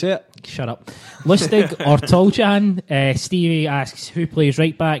want me to say it? Shut up. Lustig or Tolchan? Stevie asks who plays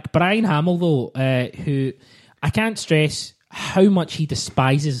right back. Brian Hamill, though, who I can't stress how much he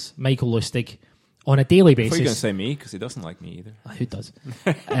despises Michael Lustig on a daily basis. You're going to say me, because he doesn't like me either. Who does?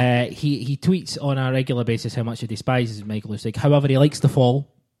 He tweets on a regular basis how much he despises Michael Lustig. However, he likes the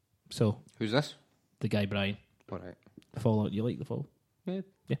fall. So who's this? The guy Brian. All right. The fall. You like the fall? Yeah.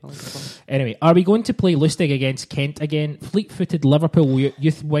 I like the fall. Anyway, are we going to play Lustig against Kent again? Fleet-footed Liverpool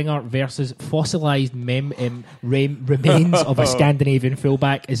youth winger versus fossilised remains of a Scandinavian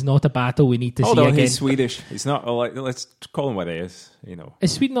fullback is not a battle we need to see again. He's Swedish. He's not. Let's call him what he is.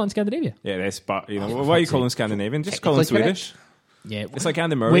 Is Sweden not in Scandinavia? Yeah, it is. But why are you calling him Scandinavian? Just call him Swedish. Yeah, it's like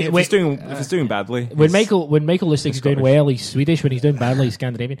Andy Murray. If he's doing badly, when Michael Lustig's doing well, he's Swedish. When he's doing badly, he's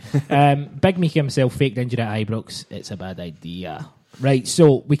Scandinavian. Big Mickey himself faked injury at Ibrox. It's a bad idea. Right,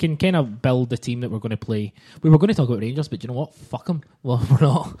 so we can kind of build the team that we're going to play. We were going to talk about Rangers, but you know what? Fuck them. Well, we're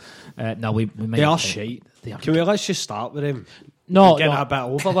not. No, we might. They are shite. Let's just start with them? No, get that bit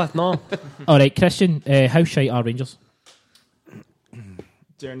over with. No. All right, Christian. How shite are Rangers?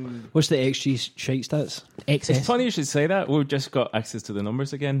 What's the XG shite stats? XS. It's funny you should say that. We've just got access to the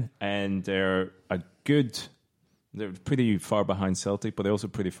numbers again, and they're pretty far behind Celtic, but they're also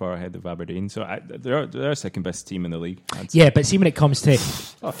pretty far ahead of Aberdeen. So they're second best team in the league. Yeah, but see when it comes to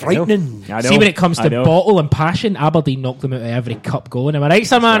frightening. See when it comes to bottle and passion, Aberdeen knocked them out of every cup going. Am I right,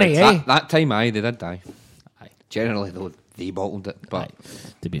 Samani? Right. That time, they did die. Aye. Generally, though, they bottled it. But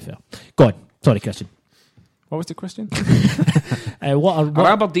to be fair, go on. Sorry, Christian. What was the question? Are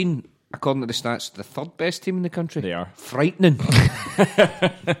Aberdeen, according to the stats, the third best team in the country? They are. Frightening.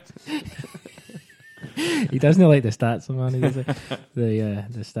 He doesn't like the stats, man. He doesn't. the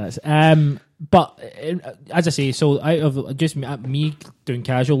stats. But as I say, so out of just me doing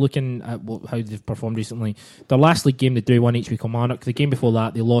casual looking at how they've performed recently, their last league game they drew 1-1 Kilmarnock. The game before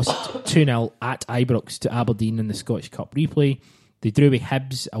that they lost 2-0 at Ibrox to Aberdeen in the Scottish Cup replay. They drew with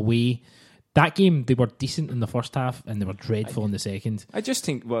Hibs away. That game, they were decent in the first half and they were dreadful in the second. I just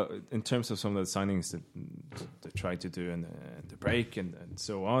think, in terms of some of the signings that they tried to do in the break and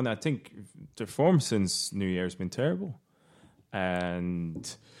so on, I think their form since New Year has been terrible. And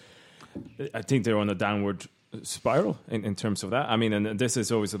I think they're on a downward spiral in terms of that. I mean, and this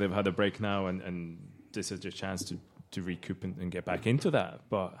is always, they've had a break now and this is their chance to recoup and get back into that.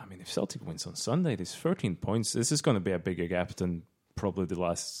 But, I mean, if Celtic wins on Sunday, there's 13 points. This is going to be a bigger gap than probably the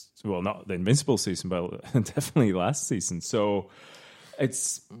last, well, not the Invincible season, but definitely last season. So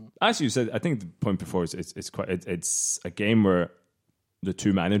it's, as you said, I think the point before is it's a game where the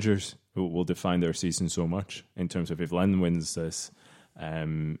two managers will define their season so much in terms of if Len wins this,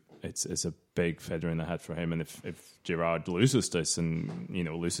 it's a big feather in the hat for him. And if Gerrard loses this and,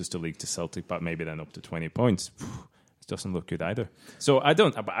 loses the league to Celtic, but maybe then up to 20 points, it doesn't look good either. So I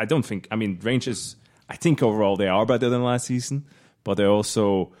don't think, I mean, Rangers, I think overall they are better than last season. But they're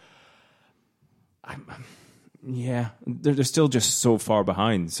also, they're still just so far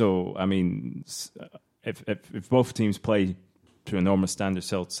behind. So, I mean, if both teams play to enormous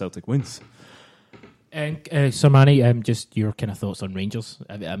standards, Celtic wins. And Manny, just your kind of thoughts on Rangers.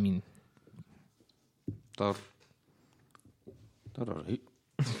 I mean, they're all right.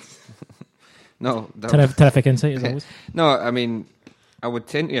 No, terrific insight as always. No, I mean, I would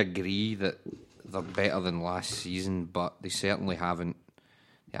tend to agree that they're better than last season, but they certainly haven't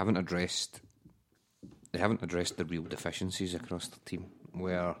addressed the real deficiencies across the team.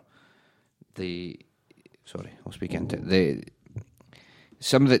 Where I'll speak into it.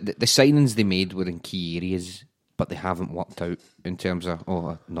 Some of the signings they made were in key areas, but they haven't worked out in terms of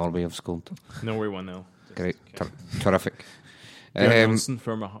Norway have scored. Norway 1-0. Great, terrific. Johnson,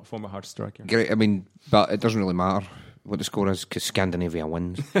 former Hearts striker. Great. I mean, but it doesn't really matter what the score is because Scandinavia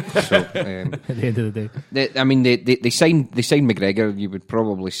wins. So, at the end of the day, they signed McGregor. You would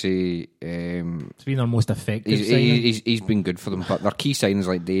probably say it's been their most effective. He's been good for them, but their key signings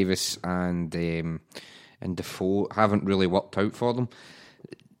like Davis and Defoe haven't really worked out for them.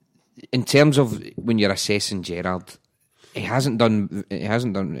 In terms of when you're assessing Gerrard, he hasn't done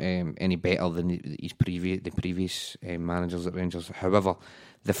any better than the previous managers at Rangers. However,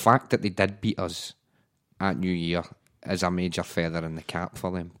 the fact that they did beat us at New Year is a major feather in the cap for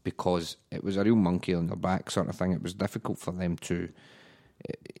them because it was a real monkey on their back sort of thing. It was difficult for them to.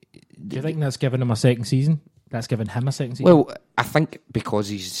 Do you think that's given him a second season? That's given him a second season? Well, I think because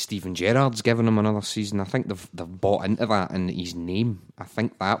he's Steven Gerrard's given him another season, I think they've bought into that in his name. I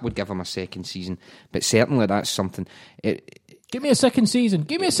think that would give him a second season. But certainly that's something. Give me a second season.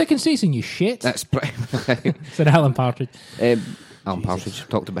 Give me a second season, you shit. That's pretty. Said Alan Partridge. Alan Partridge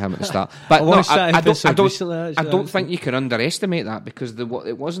talked about him at the start, but I don't think you can underestimate that because it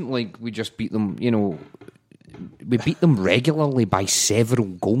wasn't like we just beat them. We beat them regularly by several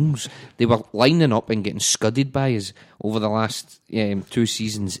goals. They were lining up and getting scudded by us over the last 2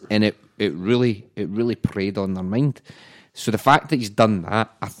 seasons, and it really preyed on their mind. So the fact that he's done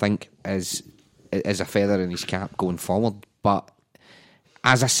that, I think, is a feather in his cap going forward. But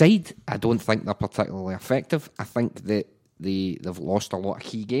as a side, I don't think they're particularly effective. I think that they've lost a lot of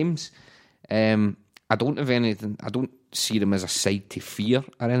key games. I don't have anything. I don't see them as a side to fear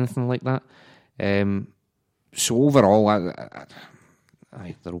or anything like that. So overall, they're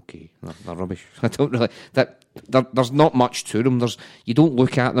okay. They're rubbish. I don't really. There's not much to them. You don't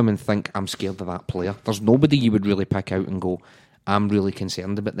look at them and think I'm scared of that player. There's nobody you would really pick out and go, I'm really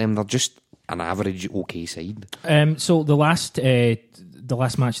concerned about them. They're just an average okay side. So the last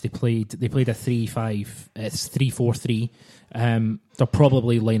match they played a 3-4-3. They'll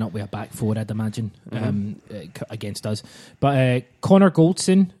probably line up with a back four, I'd imagine, against us. But Connor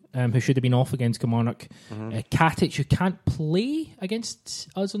Goldson, who should have been off against Kilmarnock, Katic, who can't play against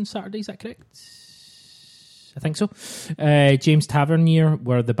us on Saturday, is that correct? I think so. James Tavernier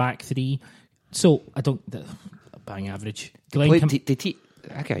were the back three. So I don't bang average. Did he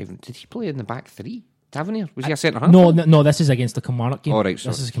play in the back three? Tavernier, was he a centre half? No. This is against the Kilmarnock game. Oh, right,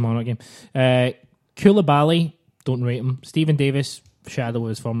 sorry. This is a Kilmarnock game. Koulibaly, don't rate him. Stephen Davis, shadow of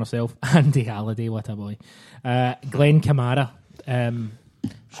his former self. Andy Halliday, what a boy. Glenn Kamara.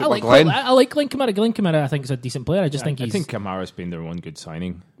 I like Glenn Kamara. Glenn Kamara, I think, is a decent player. I think Kamara's been their one good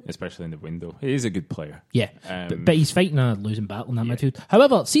signing, especially in the window. He is a good player. Yeah, but he's fighting a losing battle in that midfield.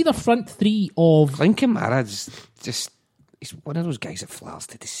 However, see the front three of Glenn Kamara just he's one of those guys that flatters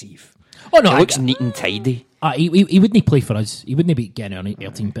to deceive. Oh no, he looks neat and tidy. He wouldn't play for us. He wouldn't be getting on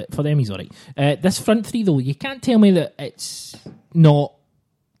our team, but for them he's alright. This front three though, you can't tell me that it's not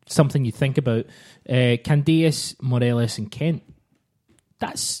something you think about. Candeias, Morelos, and Kent.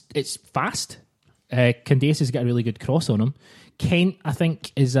 It's fast. Candeias has got a really good cross on him. Kent, I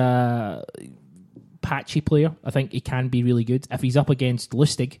think, is a patchy player. I think he can be really good. If he's up against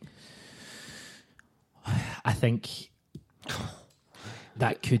Lustig, I think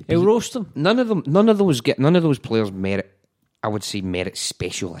that could be. He'll roast them. None of those players merit, I would say,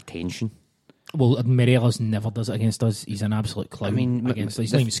 special attention. Well, Morelos never does it against us. He's an absolute clown against us.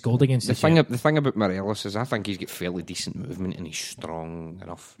 He's not even scored against us. The thing about Morelos is I think he's got fairly decent movement and he's strong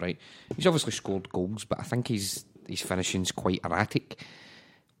enough, right? He's obviously scored goals, but I think his finishing's quite erratic.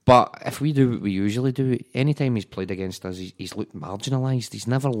 But if we do what we usually do, anytime he's played against us, he's looked marginalised. He's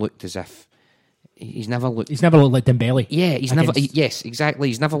never looked as if... He's never looked like Dembele. Yeah, yes, exactly.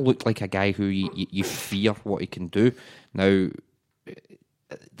 He's never looked like a guy who you fear what he can do. Now...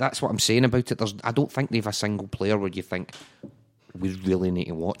 That's what I'm saying about it. I don't think they've a single player where you think we really need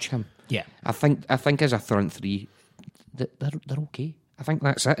to watch him. Yeah, I think as a front three, they're okay. I think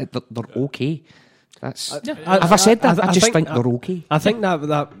that's it. They're okay. Have I said that? I just think they're okay. I think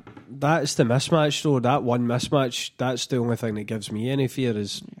that's the mismatch though. That one mismatch. That's the only thing that gives me any fear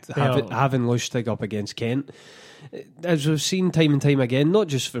is having Lustig up against Kent. As we've seen time and time again, not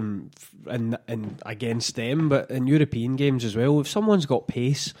just from against them, but in European games as well. If someone's got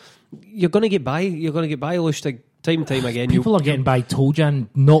pace, you're going to get by. You're going to get by Lustig time and time again. People are getting by Toljan,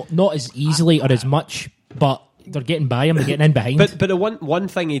 not as easily or as much, but they're getting by him. They're getting in behind. But the one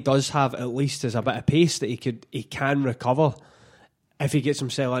thing he does have at least is a bit of pace that he can recover if he gets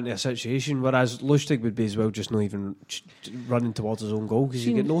himself into a situation, whereas Lustig would be as well just not even running towards his own goal because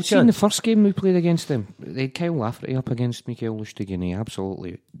you get no chance. In the first game we played against them, they had Kyle Lafferty up against Mikael Lustig and he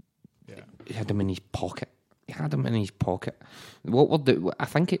absolutely had him in his pocket. I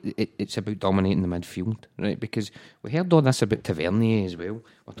think it's about dominating the midfield, right? Because we heard all this about Tavernier as well.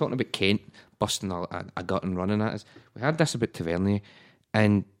 We're talking about Kent busting a gut and running at us. We heard this about Tavernier,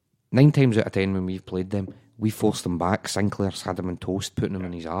 and 9 times out of 10 when we've played them, we forced them back. Sinclair's had him in toast, putting him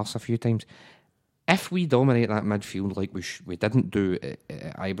in his arse a few times. If we dominate that midfield like we didn't do at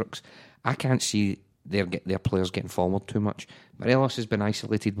Ibrox, I can't see their players getting forward too much. Morelos has been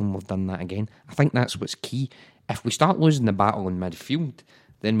isolated when we've done that again. I think that's what's key. If we start losing the battle in midfield,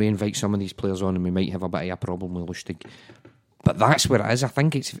 then we invite some of these players on and we might have a bit of a problem with Lustig. But that's where it is. I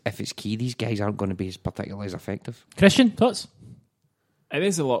think if it's key, these guys aren't going to be particularly as effective. Christian, thoughts? It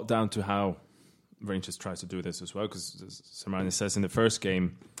is a lot down to how Rangers tries to do this as well, because as Samani says, in the first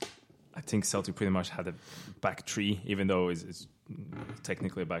game, I think Celtic pretty much had a back three, even though it's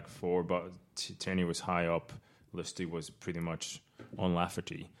technically a back four, but Tierney was high up, Lustig was pretty much on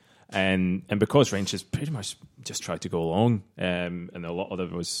Lafferty. And because Rangers pretty much just tried to go along, and a lot of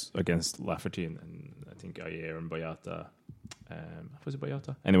it was against Lafferty and I think Ayer and Boyata. Was it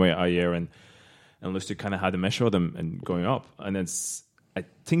Boyata? Anyway, Ayer and Lustig kind of had a measure of them and going up. And I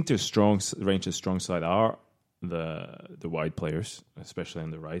think their Rangers' strong side are the wide players, especially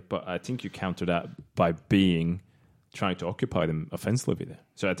on the right. But I think you counter that by trying to occupy them offensively there.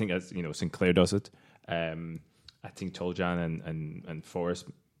 So I think Sinclair does it. I think Toljan and Forrest,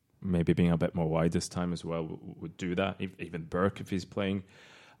 maybe being a bit more wide this time as well, would do that. Even Burke, if he's playing.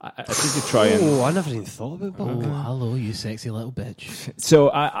 I think you try and... Oh, I never even thought about Burke. Oh, hello, you sexy little bitch. So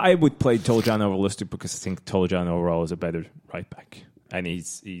I would play Toljan over Lustig because I think Toljan overall is a better right back. And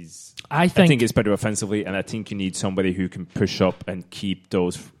I think he's better offensively, and I think you need somebody who can push up and keep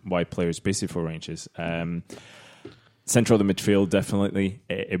those wide players busy for Rangers. Central of the midfield, definitely.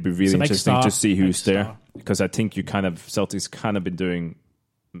 It'd be really interesting to see who's there, because I think Celtic's kind of been doing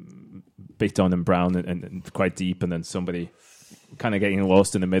Beaton and Brown and quite deep, and then somebody kind of getting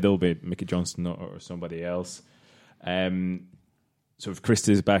lost in the middle, be it Mickey Johnston or somebody else. So if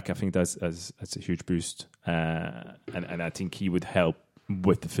Christie is back, I think that's a huge boost, and I think he would help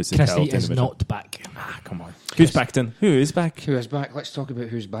with the physicality. Christie is not back. Come on. Who's back then? Who is back? Who is back? Let's talk about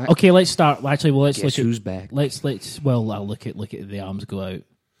who's back. Okay, let's start. Actually, well, let's Guess look at who's back. I'll look at the arms go out,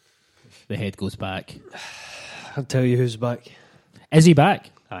 the head goes back. I'll tell you who's back. Is he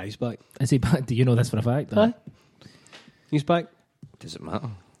back? Aye, he's back. Is he back? Do you know this for a fact? Aye. He's back. Does it matter?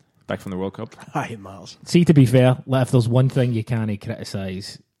 Back from the World Cup. Aye, it matters. See, to be fair, if there's one thing you can't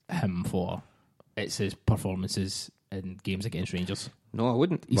criticise him for, it's his performances in games against Rangers. No, I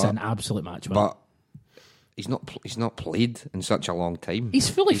wouldn't. He's an absolute match winner. But he's not played in such a long time. He's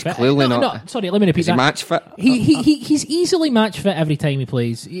fully fit. Clearly no, not. No, sorry, let me repeat that. Is he match fit? He's easily match fit every time he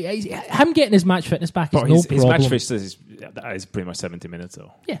plays. Him getting his match fitness back is no problem. His match fitness is pretty much 70 minutes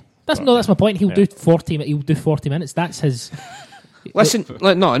though. Yeah, that's my point. He'll do 40. He'll do 40 minutes. That's his. Listen,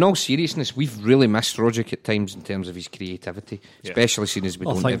 no. In all seriousness, we've really missed Rogic at times in terms of his creativity, especially seeing as we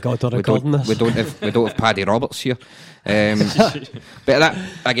don't have Paddy Roberts here. But that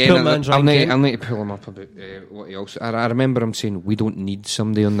again, I'll need to pull him up about what he also. I remember him saying we don't need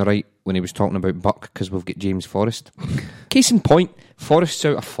somebody on the right when he was talking about Buck because we've got James Forrest. Case in point, Forrest's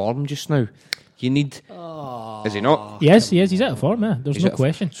out of form just now. You need. Is he not? Yes, he is. He's out of form. Yeah, there's no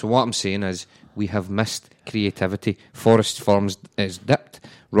question. So what I'm saying is, we have missed creativity. Forrest's form is dipped.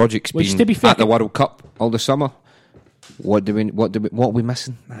 Rogic's been at the World Cup all the summer. What are we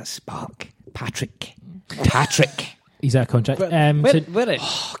missing? That spark. Patrick. He's out of contract. Where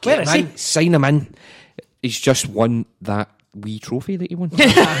is he? Sign him in. He's just won that wee trophy that he won.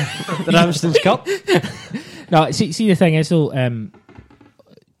 The Ramsden's Cup. No, see the thing is though.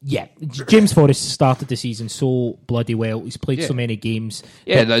 Yeah, James Forrest started the season so bloody well. He's played so many games.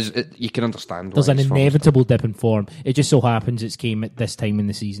 Yeah, you can understand. There's an inevitable dip in form. It just so happens it's came at this time in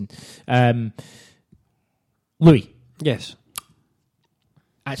the season. Louis. Yes.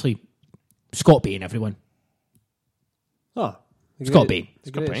 Actually, Scott Bain, everyone. Oh. Scott Bain.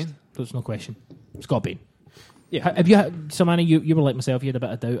 Scott Bain. There's no question. Scott Bain. Yeah. Have you had, Samani, you were like myself, you had a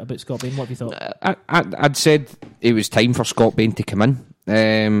bit of doubt about Scott Bain. What have you thought? I'd said it was time for Scott Bain to come in.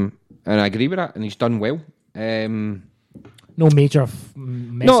 And I agree with that, and he's done well. No major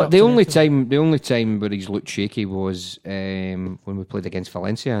mess No, ups the only time where he's looked shaky was when we played against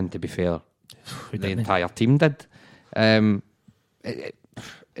Valencia, and to be fair, the entire team did.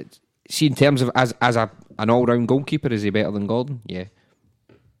 See, in terms of as an all-round goalkeeper, is he better than Gordon? Yeah.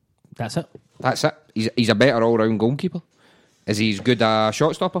 That's it. He's a better all-round goalkeeper. Is he as good a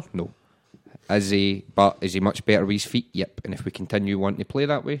shot stopper? No. Is he much better with his feet? Yep. And if we continue wanting to play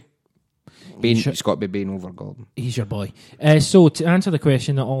that way, it's got to be Bain over Gordon. He's your boy. So to answer the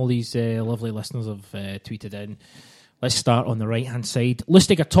question that all these lovely listeners have tweeted in, let's start on the right-hand side.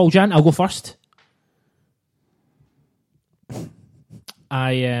 Lustig or Toljan? I'll go first.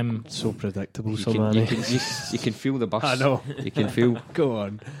 I am so predictable. You can feel the bus. I know. You can feel. Go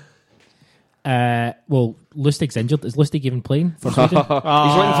on. Well, Lustig's injured. Is Lustig even playing for Sweden? He's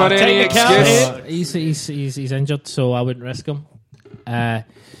looking for any excuse. He's injured, so I wouldn't risk him.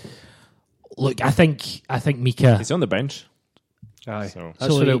 Look, I think Mika. He's on the bench. Aye, so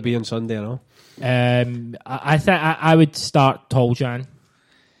that's what it'll be on Sunday, I know. I would start Toljan.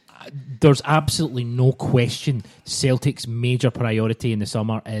 There's absolutely no question Celtic's major priority in the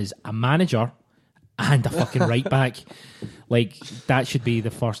summer is a manager and a fucking right back. Like, that should be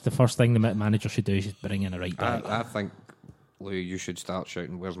the first thing the manager should do is just bring in a right back. I think, Louis, you should start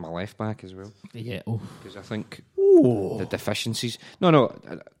shouting, "Where's my left back?" as well. Yeah. Because I think the deficiencies. No,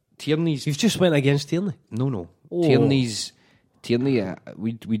 Tierney's. You've just went against Tierney. No. Oh. Tierney,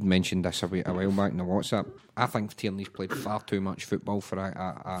 we'd mentioned this a while back in the WhatsApp. I think Tierney's played far too much football for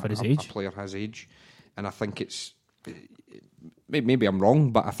his age. A player his age, and I think it's maybe I'm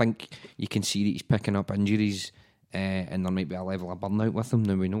wrong, but I think you can see that he's picking up injuries, and there might be a level of burnout with him.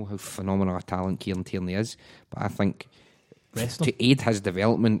 Now we know how phenomenal a talent Kieran Tierney is, but I think to aid his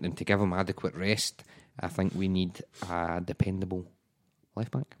development and to give him adequate rest, I think we need a dependable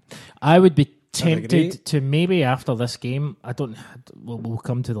left back. I would be tempted to maybe after this game. We'll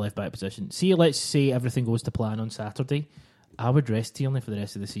come to the left back position. See, let's say everything goes to plan on Saturday. I would rest Tierney for the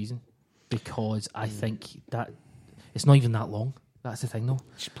rest of the season because I think that it's not even that long. That's the thing, though.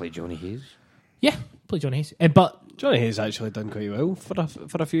 Just play Johnny Hayes. Yeah, play Johnny Hayes. But Johnny Hayes actually done quite well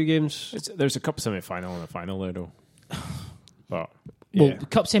for a few games. There's a cup semi-final and a final there, though. But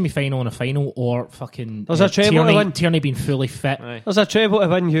cup semi-final and a final, or fucking there's a treble to win. Tierney being fully fit. Aye. There's a treble to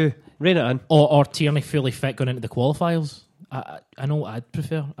win. You rein it in, or Tierney fully fit going into the qualifiers. I know I'd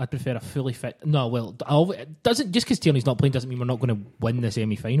prefer a fully fit. No, well, it doesn't just because Tierney's not playing doesn't mean we're not going to win the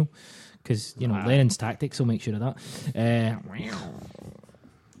semi-final. Because Lennon's tactics will make sure of that.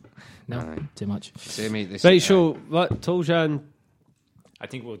 No, too much. Right, so what Toljan? I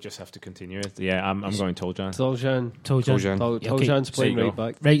think we'll just have to continue it. Yeah, I'm going Toljan. Toljan's playing right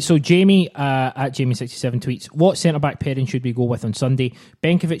back. Right, so Jamie at Jamie67 tweets, what centre-back pairing should we go with on Sunday?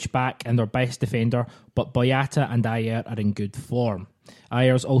 Benkovic back and their best defender, but Boyata and Ayer are in good form.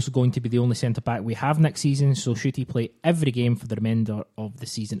 Ayer's also going to be the only centre-back we have next season, so should he play every game for the remainder of the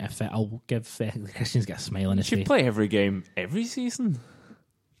season if fit? I'll give Christian's got a smile on his face. Should play every game every season?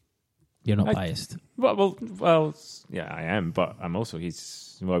 You're not biased. Well, yeah, I am, but I'm also.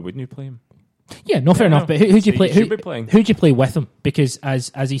 Why wouldn't you play him? Yeah, no, fair enough. But who do you play? Who do you play with him? Because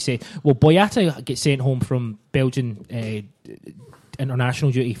as he said, well, Boyata gets sent home from Belgian international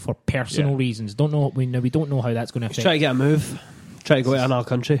duty for personal reasons. We don't know how that's going to affect. He's trying to get a move. Try to go to another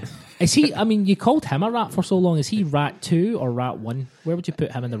country. Is he? I mean, you called him a rat for so long. Is he rat 2 or rat 1? Where would you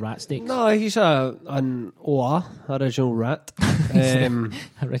put him in the rat stakes? No, he's an OR, original rat.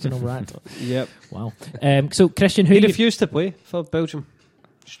 Original rat. Yep. Wow. So Christian, he refused to play for Belgium.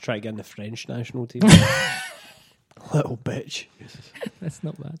 Just try to get in the French national team. Little bitch. That's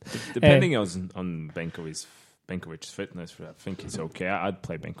not bad. Depending on Benkovic's fitness, I think it's okay. I'd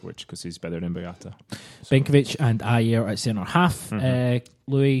play Benkovic because he's better than Boyata. So. Benkovic and Ayer at centre half. Mm-hmm.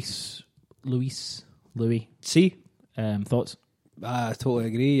 Louis. See? Thoughts? I totally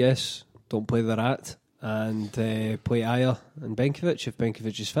agree, yes. Don't play the rat. And play Ayer and Benkovic. If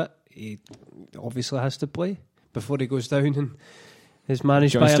Benkovic is fit, he obviously has to play before he goes down and is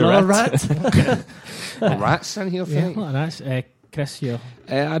managed by another rat. Rats in here, yeah, not rats. Chris, here.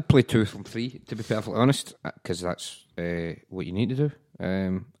 I'd play 2 from 3, to be perfectly honest, because that's what you need to do.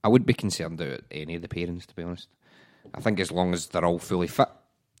 I wouldn't be concerned about any of the pairings, to be honest. I think as long as they're all fully fit,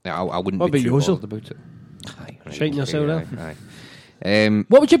 I wouldn't be too bothered about it. Shouting yourself there.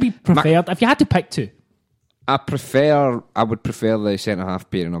 What would you be preferred if you had to pick 2? I would prefer the centre half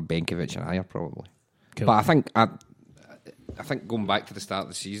pairing of Benkovic and Ayer probably. Cool. But I think going back to the start of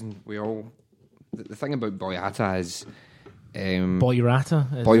the season, the thing about Boyata is Boyrata.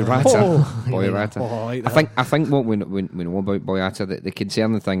 I think what we know about Boyata, the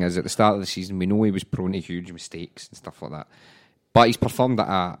concerning thing is at the start of the season we know he was prone to huge mistakes and stuff like that, but he's performed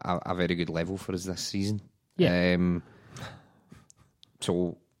at a very good level for us this season. Yeah.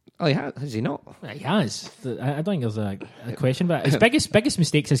 So has he not? He has. I don't think there's a question, but his biggest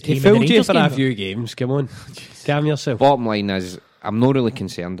mistakes has came in the Rangers you for game, a few games. Come on, calm yourself. Bottom line is, I'm not really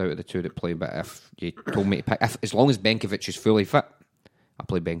concerned out of the 2 that play, but if you told me to pick, as long as Benkovic is fully fit, I'll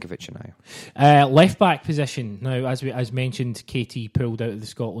play Benkovic and Ayer. Left back position. Now, as mentioned, KT pulled out of the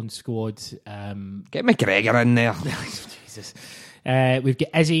Scotland squad. Get McGregor in there. Jesus. We've got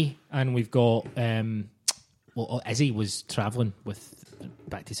Izzy, and we've got Izzy was travelling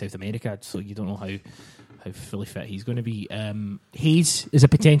back to South America, so you don't know how fully fit he's going to be. Hayes is a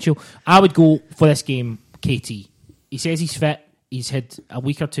potential. I would go for this game, KT. He says he's fit. He's had a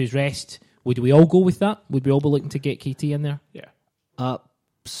week or two's rest. Would we all go with that? Would we all be looking to get KT in there? Yeah.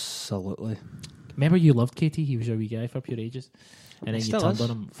 Absolutely. Remember you loved KT? He was your wee guy for pure ages. And then you turned on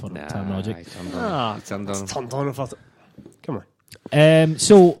him for Tam Logic. Turned on him. Come on.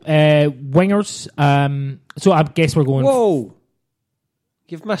 Wingers. So I guess we're going... Whoa!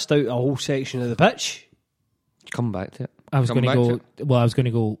 You've missed out a whole section of the pitch. Come back to it. I was going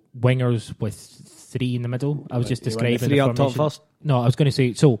to go wingers with 3 in the middle. I was just describing the 3 up formation. top first. No, I was going to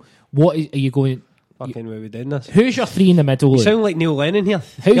say. So, what are you going? Fucking way we doing this. Who's your 3 in the middle? You sound like Neil Lennon here.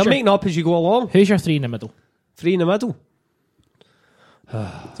 You're making up as you go along. Who's your 3 in the middle? 3 in the middle.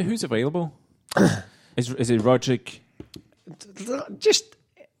 So who's available? Is it Roderick?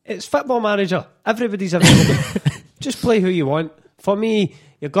 It's Football Manager. Everybody's available. Just play who you want. For me,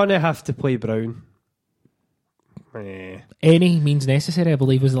 you're gonna have to play Brown. Any means necessary, I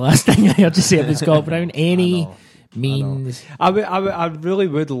believe, was the last thing I heard you say about Scott Brown. Any means. I really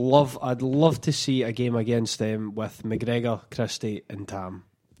would love. I'd love to see a game against them with McGregor, Christie, and Tam.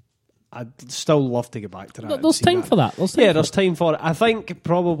 I'd still love to get back to that. There's time for that. There's time for it. I think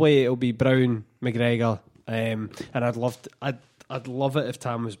probably it'll be Brown, McGregor, and I'd love it if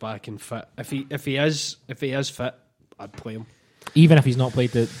Tam was back and fit. If he is fit, I'd play him. Even if he's not played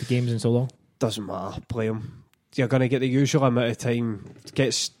the games in so long? Doesn't matter, play him. You're going to get the usual amount of time.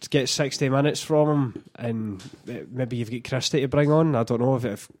 Get 60 minutes from him, and maybe you've got Christie to bring on. I don't know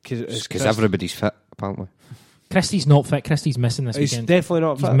because everybody's fit, apparently. Christie's not fit. Christie's missing this weekend. He's definitely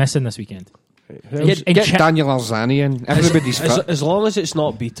not fit. He's missing this weekend. Get Daniel Arzani in. Everybody's fit. As long as it's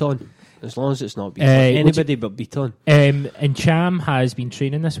not Beaton. Anybody but Beaton. And Cham has been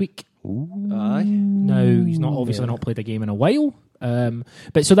training this week. Ooh. Aye. Now he's not played a game in a while.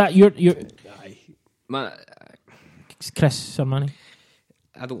 But so that you're Chris Sermani.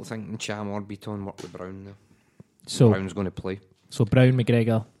 I don't think Cham or Beaton work with Brown though. So Brown's going to play. So Brown,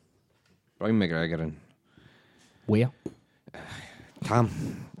 McGregor. Brown, McGregor, and where? Tam,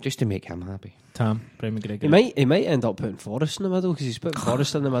 just to make him happy. Tam, Brown, McGregor. He might end up putting Forrest in the middle because he's put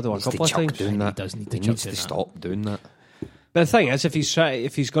Forrest in the middle a couple of times. Doing that. He does need to he needs to stop doing that. But the thing is, if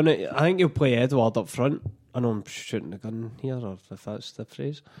he's going to, I think he'll play Edouard up front. I know I'm shooting the gun here, or if that's the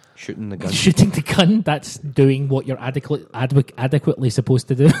phrase. Shooting the gun. Shooting the gun. That's doing what you're adequately supposed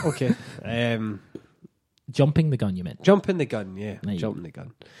to do. Okay. Jumping the gun, you meant? Jumping the gun, yeah. There Jumping the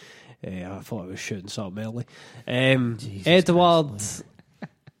gun. I thought I was shooting something early. Edouard.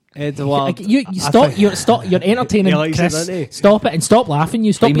 You stop. You're entertaining, Chris. Stop it and stop laughing.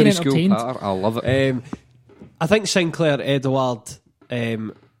 You stop Primary being entertained. I love it. I think Sinclair, Edouard.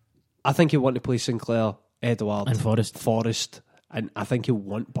 I think he'll want to play Sinclair, Edouard, and Forrest, and I think he'll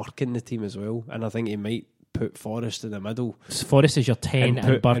want Burke in the team as well. And I think he might put Forrest in the middle. Forrest is your 10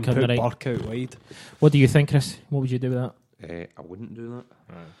 and Burke on the right. Burke out wide. What do you think, Chris? What would you do with that? I wouldn't do that.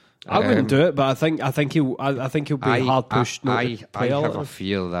 I wouldn't do it, but I think he'll be hard pushed. I have a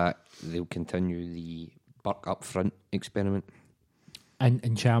fear that they'll continue the Burke up front experiment.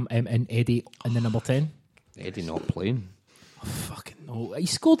 And Cham and Eddie in the number 10. Eddie not playing. Oh, fucking no! He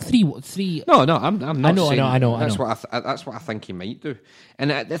scored three. No, I'm not. I know. That's what I think he might do.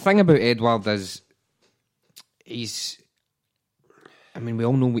 And the thing about Edouard is, we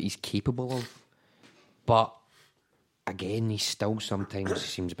all know what he's capable of, but again, he still sometimes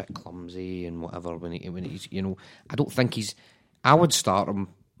seems a bit clumsy and whatever when he's. I don't think he's. I would start him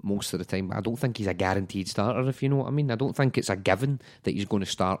most of the time, but I don't think he's a guaranteed starter. If you know what I mean, I don't think it's a given that he's going to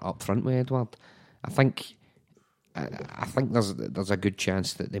start up front with Edouard. I think there's a good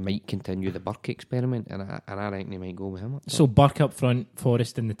chance that they might continue the Burke experiment, and I think they might go with him. So Burke up front,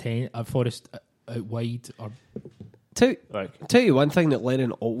 Forrest in the 10, Forrest out wide, or tell you one thing that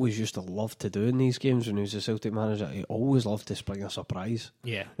Lennon always used to love to do in these games when he was a Celtic manager. He always loved to spring a surprise.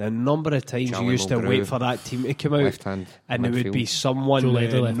 Yeah, the number of times Charlie you used to wait for that team to come out, and there would be someone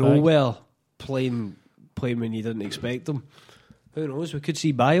nowhere playing when you didn't expect them. Who knows? We could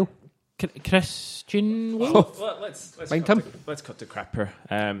see Bale. Christian Wolf. Let's cut the crap here.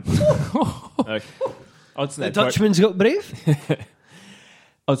 The Dutchman's got brave.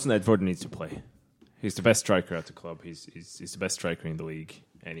 Odsonne Edouard needs to play. He's the best striker at the club. He's the best striker in the league,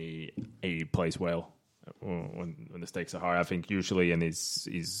 and he plays well when the stakes are high. I think usually, and he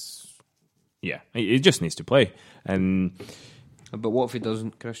just needs to play. And but what if he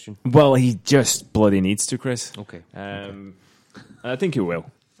doesn't, Christian? Well, he just bloody needs to, Chris. Okay. I think he will.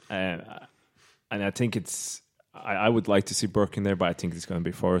 And I think it's. I would like to see Burke in there, but I think it's going to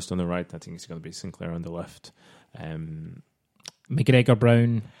be Forrest on the right. I think it's going to be Sinclair on the left. McGregor,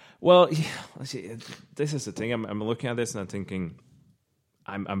 Brown. Well, see, this is the thing. I'm looking at this and I'm thinking,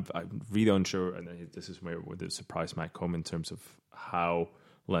 I'm really unsure, and this is where the surprise might come in terms of how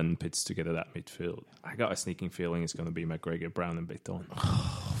Lennon puts together that midfield. I got a sneaking feeling it's going to be McGregor, Brown, and Bitton.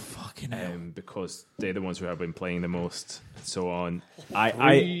 Oh, fucking hell. Because they're the ones who have been playing the most, and so on.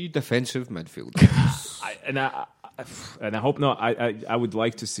 Defensive midfield. And I hope not. I would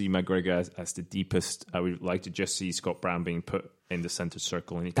like to see McGregor as the deepest. I would like to just see Scott Brown being put in the centre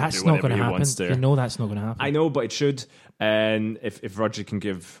circle, and he can do whatever he wants there. You know that's not going to happen. I know, but it should. And if Roger can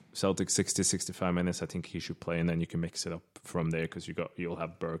give Celtic 60-65 minutes, I think he should play, and then you can mix it up from there because you'll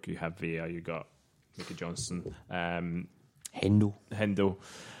have Burke, you have Villa, you got Mickey Johnson, Hendo,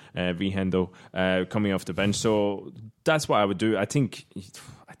 coming off the bench. So that's what I would do. I think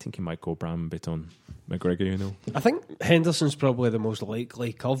he might go Brown, bit on McGregor. I think Henderson's probably the most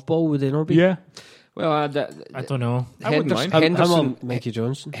likely curveball. Would he not be? Yeah. Well, I don't know. I wouldn't mind. Henderson, Mickey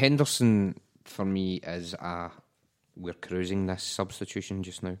Johnson. Henderson for me is we're cruising this substitution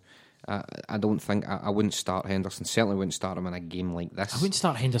just now. I don't think I wouldn't start Henderson. Certainly wouldn't start him in a game like this. I wouldn't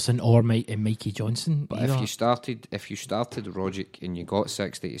start Henderson or Mikey Johnson. But either. if you started Rogic and you got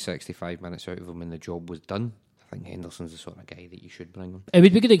 60 to 65 minutes out of him and the job was done, I think Henderson's the sort of guy that you should bring on. It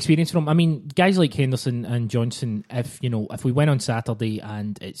would be a good experience for him. I mean, guys like Henderson and Johnson, if we went on Saturday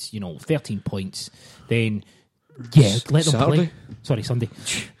and it's 13 points, then let them play. Sorry, Sunday.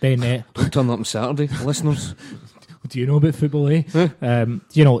 Then don't turn up on Saturday, listeners. Do you know about football, eh?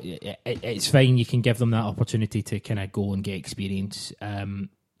 It's fine. You can give them that opportunity to kind of go and get experience.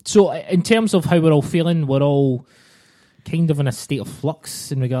 So in terms of how we're all feeling, we're all kind of in a state of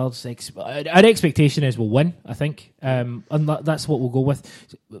flux in regards. Our expectation is we'll win, I think, and that's what we'll go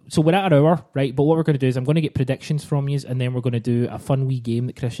with. So we're at our hour, right? But what we're going to do is I'm going to get predictions from you, and then we're going to do a fun wee game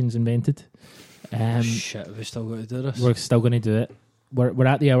that Christian's invented. Shit, we're still going to do this. We're still going to do it. We're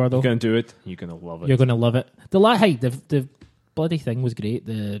at the hour though. You're going to do it. You're going to love it. You're going to love it. The bloody thing was great.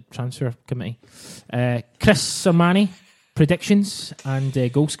 The transfer committee. Chris Sermani, predictions and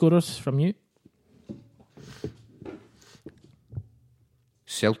goal scorers from you.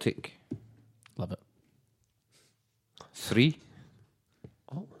 Celtic. Love it. 3.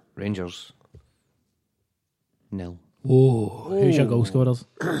 Rangers. 0. Who's your goal scorers?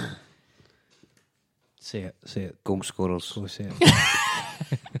 Say it. Goal scorers. Go say it.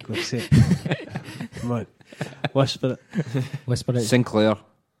 Go say it. Come on. Whisper it. Sinclair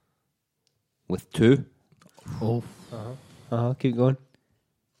with 2. Keep going.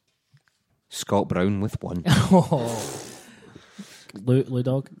 Scott Brown with 1. Lou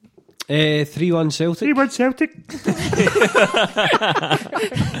Dog. 3-1 Celtic. 3-1 Celtic.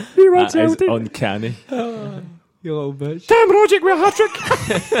 3-1 Celtic. Uncanny. You little bitch. Damn, Roger, we're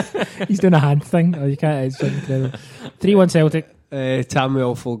hat-trick. He's doing a hand thing. Oh, you can't. It's incredible. 3-1 Celtic.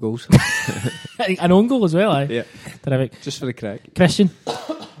 Tamwell 4 goals. An own goal as well, eh? Yeah. Terrific. Just for the crack. Christian.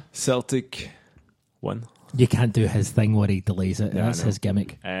 Celtic 1. You can't do his thing where he delays it. No, That's his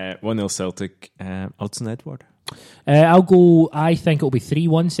gimmick. 1-0 Celtic. Odsonne Edouard. I'll go. I think it'll be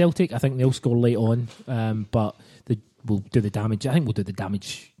 3-1 Celtic. I think they'll score late on, but we'll do the damage. I think we'll do the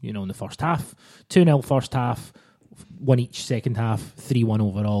damage, in the first half. 2-0 first half, 1 each second half, 3-1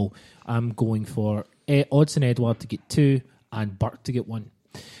 overall. I'm going for Odsonne Edouard to get 2 and Burke to get 1.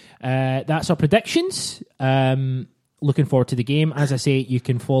 That's our predictions. Looking forward to the game. As I say, you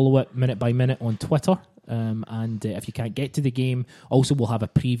can follow it minute by minute on Twitter. And if you can't get to the game, also we'll have a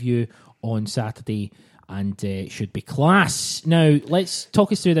preview on Saturday. And should be class. Now, let's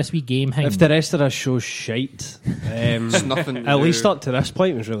talk us through this wee game. If the rest of us shows shite, nothing at least up to this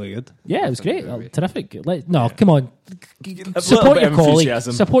point was really good. Yeah, it was great. Terrific. Come on. Support your colleague.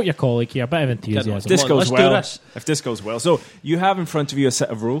 Support your colleague here. A bit of enthusiasm. If this goes well. So you have in front of you a set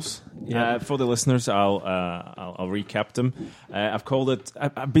of rules. For the listeners, I'll recap them. I've called it.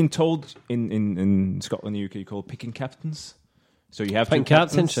 I've been told in Scotland and UK you call it picking captains. So you have two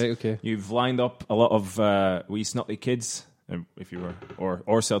captains. Right, okay. You've lined up a lot of wee snotty kids, if you were,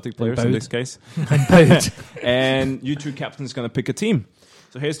 or Celtic players in this case. And you two captains going to pick a team.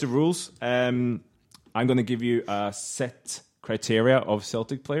 So here's the rules. I'm going to give you a set criteria of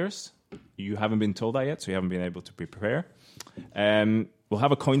Celtic players. You haven't been told that yet, so you haven't been able to prepare. We'll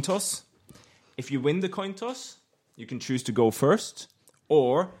have a coin toss. If you win the coin toss, you can choose to go first,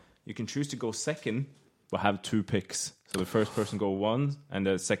 or you can choose to go second. We'll have 2 picks. So the first person go 1, and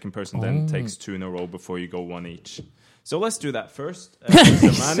the second person then takes 2 in a row before you go 1 each. So let's do that first.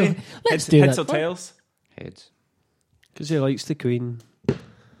 Heads or tails? Heads. Because he likes the Queen.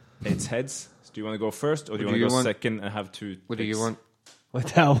 It's heads. So do you want to go first, or do you want to go second and have 2 What picks? do you want? What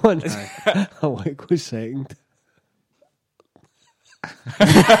that one? I want to go second.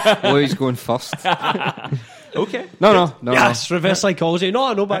 Lloyd's going first. Okay. No. Yes, reverse psychology.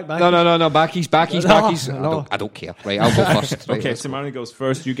 No, back. No. Backies. No. I don't care. Right, I'll go first. Right, okay, so Marnie goes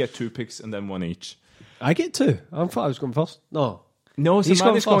first. You get 2 picks and then 1 each. I get 2. I thought I was going first. No, He's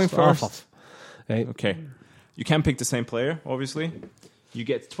going first. Right. Okay. You can pick the same player, obviously. You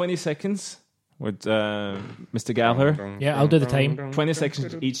get 20 seconds with Mr. Gallagher. Yeah, I'll do the time. 20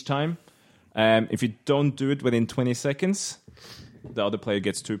 seconds each time. If you don't do it within 20 seconds, the other player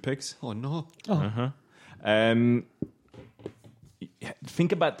gets 2 picks. Oh, no.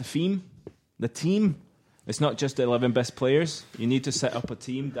 Think about the theme. The team. It's not just the 11 best players. You need to set up a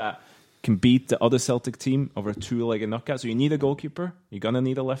team that can beat the other Celtic team over a 2-legged knockout. So you need a goalkeeper. You're going to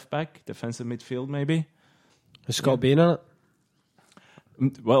need a left back, defensive midfield maybe. Has Scott Bain on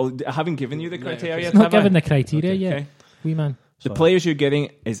it? Well, I haven't given you the criteria yet. Not given the criteria yet. Okay. Wee man. The players you're getting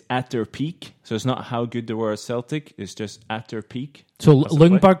is at their peak. So it's not how good they were at Celtic. It's just at their peak. So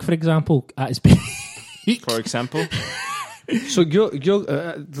Lundberg, for example, at his peak. For example. So you're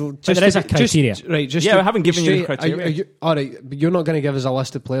there is a criteria. I haven't given you the criteria. All right, but you're not going to give us a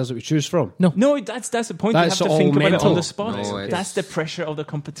list of players that we choose from? No, that's the point. That's you have to think about it on the spot. No, that's the pressure of the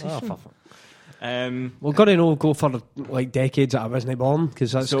competition. We're going to go for like decades that I wasn't born,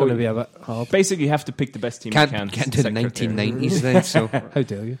 because that's going to be a bit hard. Basically, you have to pick the best team you can. Can't do the 1990s then, so... How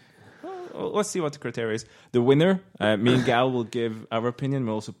dare you? Well, let's see what the criteria is. The winner, me and Gal will give our opinion.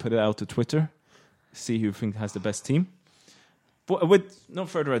 We'll also put it out to Twitter, see who think has the best team. But with no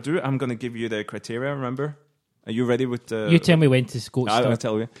further ado, I'm going to give you the criteria, remember? Are you ready with the... You tell me when to go start. I'll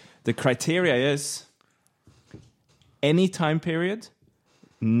tell you. The criteria is any time period,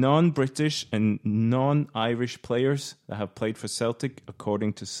 non-British and non-Irish players that have played for Celtic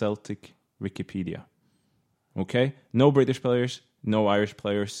according to Celtic Wikipedia. Okay? No British players, no Irish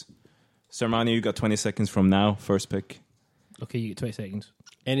players. Sermani, you got 20 seconds from now. First pick. Okay, you get 20 seconds.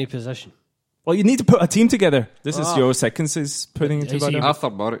 Any position. Well, you need to put a team together. This is your seconds is putting it together. Arthur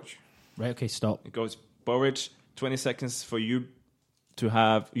Boric. Right, okay, stop. It goes Boric, 20 seconds for you to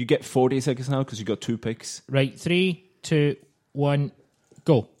have. You get 40 seconds now because you got 2 picks. Right, 3, 2, 1,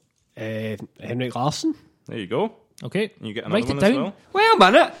 go. Henrik Larsson. There you go. Okay. You get another Write it one down. as well. Wait a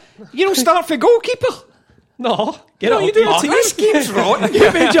minute. You don't start for goalkeeper. No, you do a team. This game's rotten.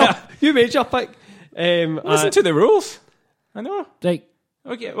 You made your pick. Listen to the rules. I know. Right.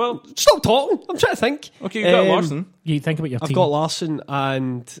 Okay, well, Stop talking. I'm trying to think. okay, you got Larsson. You think about your I've team. got Larsson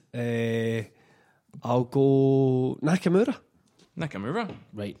and I'll go Nakamura. Nakamura.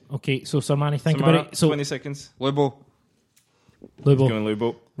 Right. Okay, so Sermani, think Samara, about it. So 20 seconds. Lubo. Lubo. Going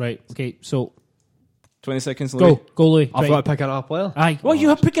Lubo. Right. Okay, so 20 seconds. Louis. go, Louis. I've Right. got to pick another player. Aye. Well, you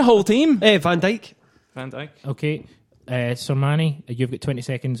have pick a whole team. Van Dijk. Van Dijk. Okay. Sermani, you've got 20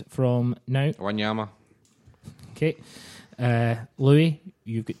 seconds from now. Wanyama. Okay. Louis,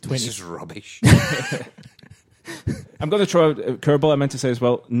 you've got 20. This is rubbish. I'm going to throw out a curveball I meant to say as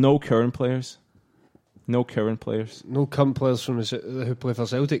well. No current players. No current players. No current players from who play for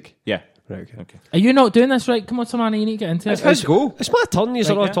Celtic. Yeah. Right, okay. Are you not doing this right? Come on, Sermani, you need to get into it. Let's go. It's my turn. You're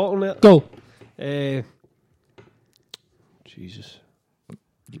Right, not yeah. talking there. Go. Jesus.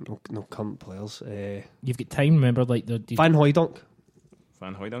 No current players. You've got time, remember? Like Van Hooijdonk.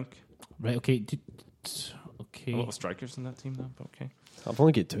 Van Hooijdonk. Right, okay. Okay. A lot of strikers in that team now, but okay. I've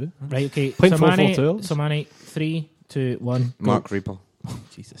only got 2. Right, okay. Point Sermani, 4-4-2. Sermani, 3, 2, 1. Go. Mark Reaper. Oh,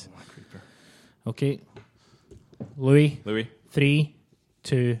 Jesus. Okay. Louis, 3,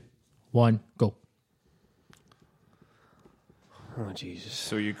 2, 1, go. Oh, Jesus.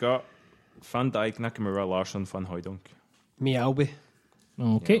 So you got Van Dijk, Nakamura, Larsson, Van Hooijdonk. Me, Albi.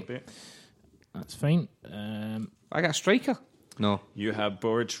 Okay. Yeah, That's fine. I got a striker. No. you have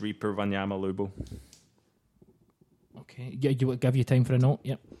Burridge, Reaper, Wanyama, Lubo. Okay. Yeah, you give you time for a note.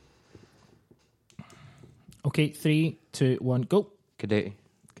 Yep. Okay. 3, 2, 1, go. Cadeti.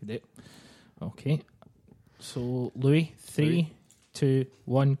 Cadet. Okay. So Louis, 3, 2,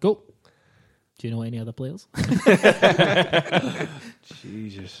 1, go. Do you know any other players?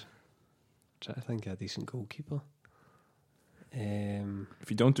 Jesus. Try to think of a decent goalkeeper. If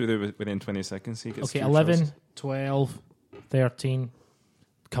you don't do it within 20 seconds, you get Okay. 11, 12, 13.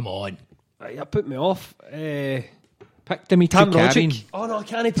 Come on. Right, that put me off. Pick Dimitri Tam Karin. Rogic. Oh no, I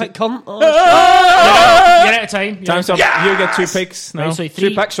can't pick cunt. Oh, You're out of time. Time's up. Yes. You get 2 picks now. Right, so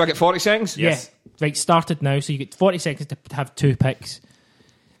 2 picks, so I get 40 seconds? Yes. Yeah. Right, started now, so you get 40 seconds to have 2 picks.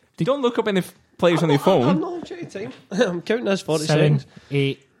 Don't look up any players on your phone. I'm not checking time. I'm counting this 40 7, seconds.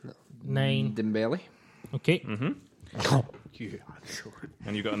 8, 9. Dembele. Okay. Mm-hmm. Oh, you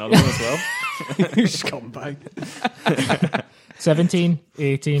And you got another one as well. You scumbag. 17,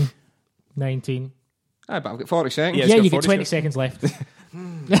 18, 19. Aye, but I've got 40 seconds. Yeah, Yeah, got you 40 get 20 seconds. seconds left.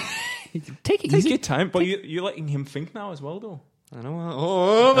 Take it Take easy. your time, but you're letting him think now as well, though. I know.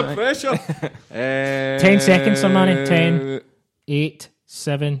 Oh, the pressure. 10 seconds, Sermani. 10, 8,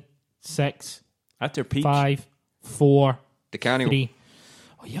 7, 6, At their peak. 5, 4, Di Canio. 3.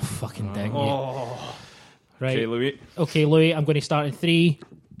 Oh, you fucking dang. Oh. Right. Okay, Louis. Okay, Louis, I'm going to start in 3,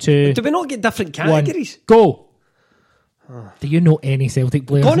 2, Do we not get different 1. categories? Go. Do you know any Celtic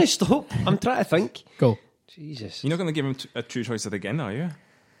players? Honest, stop. I'm trying to think. Go. Jesus. You're not going to give him a true choice of again, are you?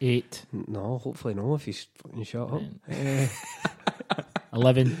 8, No, hopefully no, if he's fucking shut up.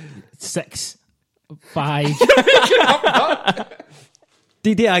 11, 6, 5.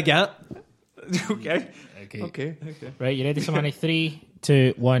 DD I get. Okay. Okay. Right, you ready, Sermani? 3,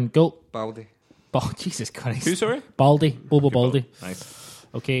 2, 1, go. Baldi. Oh, Jesus Christ. Who, sorry? Baldy. Bobo Baldy. Nice.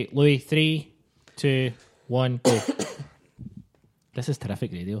 Okay, Louis, 3, 2, 1, go. This is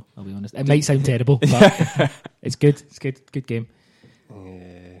terrific radio, I'll be honest. It might sound terrible, but it's good. It's good. Good game.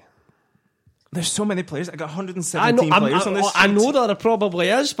 There's so many players. I got 117 players on this sheet. I know there probably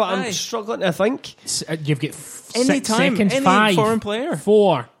is, but Aye. I'm struggling to think. You've got Any 6 time, seconds. any 5, foreign player.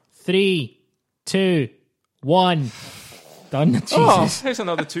 4, 3, 2, 1. Done. Jesus. Oh, here's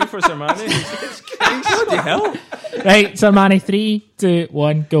another 2 for Sermani. What the hell? Right, Sermani, 3, 2,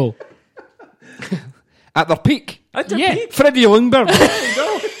 1, go. At their peak. At their Yeah. peak. Freddie Ljungberg. There you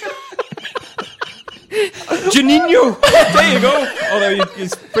go. Juninho. There you go. Although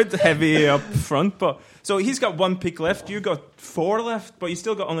he's a bit heavy up front, but so he's got 1 pick left. You got 4 left, but you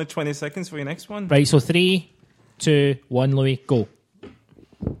still got only 20 seconds for your next one. Right, so 3, 2, 1, Louis, go.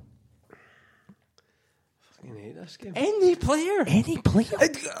 This game. Any player. Any player?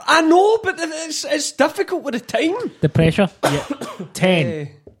 I know, but it's difficult with the time. The pressure. Yeah. 10,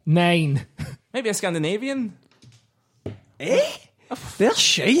 9, Maybe a Scandinavian. They're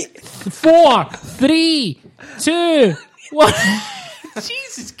shite. 4, 3, 2, 1.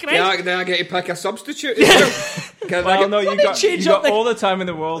 Jesus Christ. Then I get to pick a substitute. As well. no, you got all the time in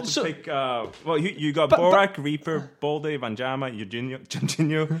the world to pick. You got Borak, Reaper, Balde, Vanjama,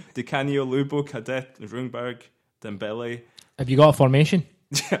 Jorginho, Di Canio, Lubo, Cadet, Rungberg, Dembele. Have you got a formation?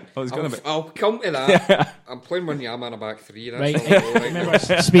 I'll come to that. I'm playing Wanyama in a back three. That's right. Remember,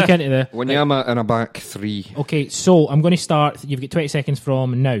 speak into the Wanyama in a back three. Okay, so I'm going to start. You've got 20 seconds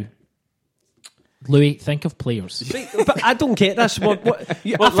from now. Louis, think of players. But I don't get this. I think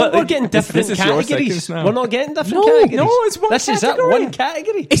we're getting different categories. We're not getting different categories. No, it's one This category. Is it, one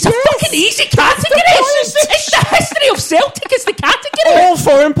category. It's a fucking easy category. It's the history of Celtic. It's the category. All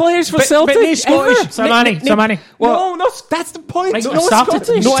foreign players for Celtic. But no Scottish. Samani. Well, no, that's the point. Right, no started.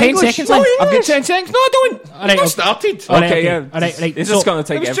 Scottish. No 10 seconds left. I've got 10 seconds. No, I don't. All right, not started. Okay, yeah. All right. This is going to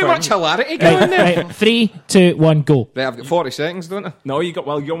take There's too much hilarity going there. Right, 3, 2, 1, go. Right, I've got 40 seconds, don't I? No, you got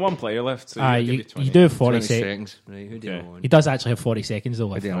one player left. So you do have 40 seconds. Right, who do you want? He does actually have 40 seconds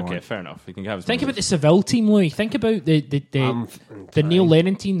though. Okay, fair enough. You can have. Think about the Seville team, Louis. Think about the Neil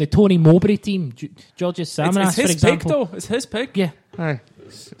Lennon team, the Tony Mowbray team, Georgios Samaras, for example. It's his pick. Yeah. Aye.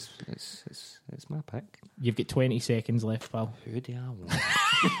 It's my pick. You've got 20 seconds left, pal. Who do I want?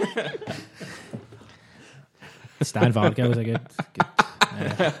 Stan Varga was a good.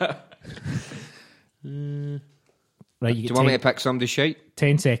 Right, do you want me to pick somebody shite?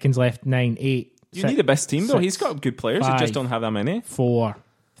 10 seconds left. 9, 8. You need the best team though. He's got good players. You just don't have that many. 4,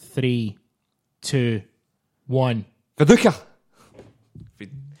 3, 2, 1. Viduka.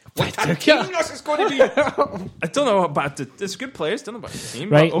 What team this is going to be? I don't know about there's good players. Don't know about the team.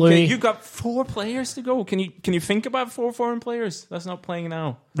 Right, okay, Louis. you got 4 players to go. Can you think about 4 foreign players that's not playing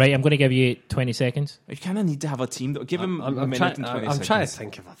now? Right, I'm going to give you 20 seconds. You kind of need to have a team. Give him a minute and 20 seconds. I'm trying to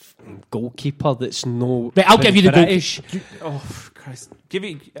think of a goalkeeper that's no. Right, I'll give you the British. Oh Christ! Give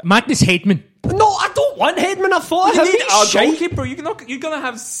me Magnus Hedman. No, I don't want Hedman. I thought you him. need a goalkeeper. You're gonna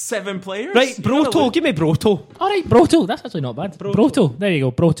have 7 players. Right, Broto. Give me Broto. All right, Broto. That's actually not bad. Broto. There you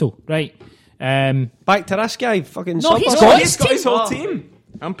go, Broto. Right. Back to this guy. Fucking. No, he's got his whole team.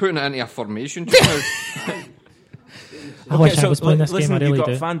 I'm putting it into a formation just now. I wish I was playing this game. I really you got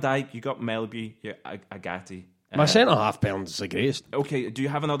do. Van Dijk, you got Melby, you got Agati. My centre half Burns is the greatest. Okay, do you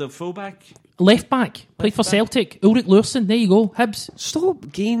have another fullback? Left back. Played for Celtic. Ulrich Luersen. There you go. Hibs.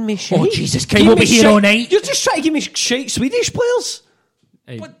 Stop giving me shit. Oh, Jesus Christ. We'll be here all night. You're just trying to give me shite Swedish players.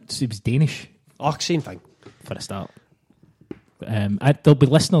 It was Danish. Oh, same thing. For a start. There'll be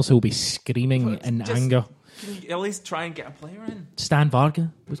listeners who will be screaming in anger. Can you at least try and get a player in? Stan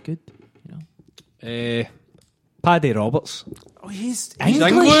Varga was good. Paddy Roberts. Oh, he's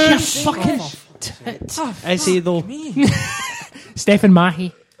English. Fucking Is he though? Stefan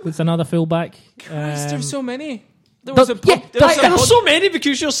Mahi was another fullback. There's so many. There was so many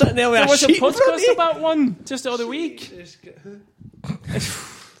because you're sitting there with there a was a sheet podcast about one just the other week. Did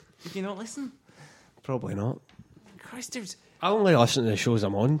you not listen? Probably not. Christ, I only listen to the shows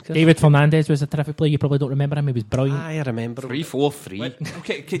I'm on. David Fernandez was a terrific player. You probably don't remember him. He was brilliant. I remember. 3-4-3.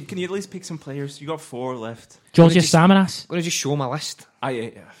 Okay, can you at least pick some players? You got 4 left. Georgios Samaras. I'm going to just show my list.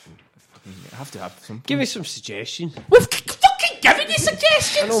 I have to have some. Give me some suggestions. We've fucking given you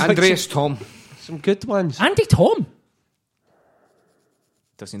suggestions. Andreas Tom. Some good ones. Andy Tom.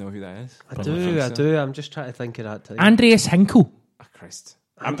 Does he know who that is? I do. I'm just trying to think of that time. Andreas Hinkle. Oh, Christ.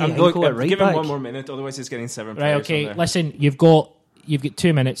 I'm give him 1 more minute, otherherwise he's getting 7 players. Right, okay. Listen, you've got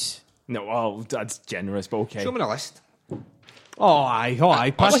 2 minutes. No, that's generous, but okay. Show me the list. Oh,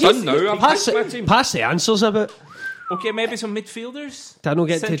 aye. Pass the answers a bit. Okay, maybe some midfielders. Did I not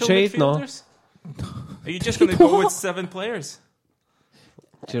get to trade? No. Are you just going to go with 7 players?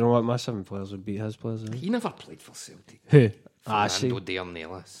 Do you know what my 7 players would beat his players? He never played for Celtic. Who? Fernando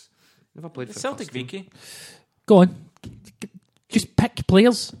Dearnelis. Never played for Celtic, Vicky. Go on. Just pick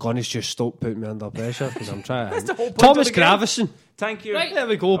players. Connie's just stopped putting me under pressure because I'm trying. That's the whole point Thomas of the game. Gravison. Thank you. Right, there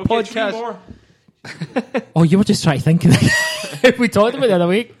we go. Okay, Podcast. 3 more. Oh, you were just trying to think of that. We talked about it the other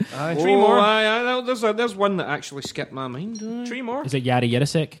week. 3 more. There's one that actually skipped my mind. 3 more. Is it Yari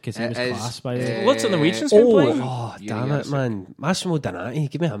Jurisic? Because he was class by the way. Lots of Norwegians been playing. Oh, damn it, man. Massimo Donati.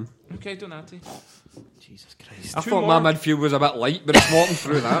 Give me him. Okay, Donati. Jesus Christ. I thought my midfield was a bit light, but it's walking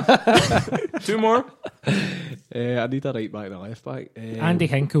through that. 2 more. I need a right back and a left back. Andy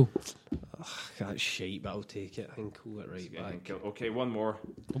Hinkle. That's shite, but I'll take it. Hinkle at right back. Okay, 1 more.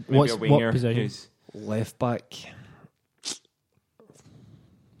 Maybe a winger. What position? Yes. Left back.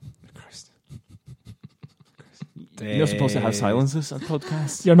 Christ. You're not supposed to have silences on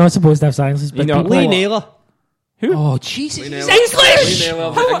podcasts. You're not supposed to have silences. But Lee Naylor. Who? Oh, Jesus. Lee He's Naylor.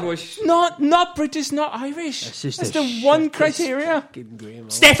 English! English. Not British, not Irish. That's the one criteria.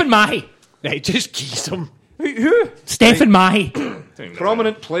 Stefan Mahi. Right, just keys him. Who? Stefan Mahi.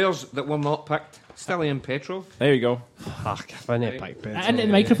 Prominent players that were not picked. Stilian Petrov. There you go. Fuck, I need back bed. Into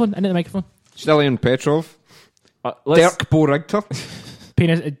the microphone. Stilian Petrov. Dirk Boerigter.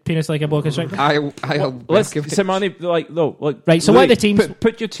 Penis like a bloke is right. Let's Sermani right. So what are the teams?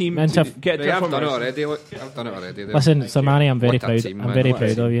 Put your team. I've done it already. Listen, Sermani, I'm very proud. I'm very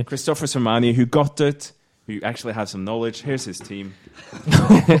proud of you. Christopher Sermani, who got it, who actually has some knowledge. Here's his team.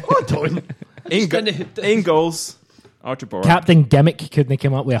 In goals, Artur Borak. Captain Gimmick couldn't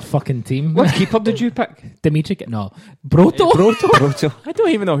come up with a fucking team. What keeper did you pick? Dimitri? No, Broto. I don't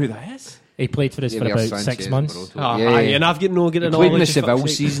even know who that is. He played for us for about 6 months. And I've got no good knowledge. Played in the Seville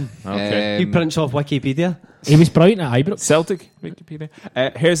season. Okay. He prints off Wikipedia. He was brilliant at Ibrox. Celtic Wikipedia.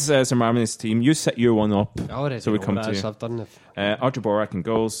 Here's Sir Marmin's team. You set your one up. So we come to you. I've done it. Artur Borak in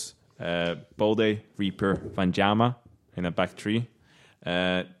goals. Bolde, Reaper, Van Jama in a back three.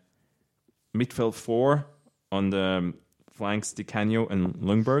 Midfield 4 on the flanks, Di Canio and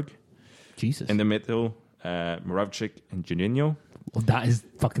Lundberg. Jesus. In the middle, Moravcik and Juninho. Well, that is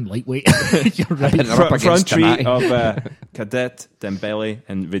fucking lightweight. You're right. Front three of Cadet, Dembele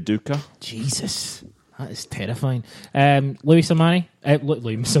and Viduka. Jesus. That is terrifying. Louis Sermani.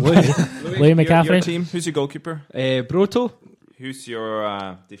 Louis McCaffrey. Your team. Who's your goalkeeper? Broto. Who's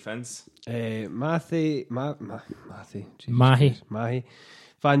your defence? Mahi.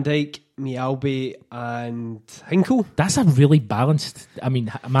 Van Dijk, Mialbi and Hinkle. That's a really balanced... I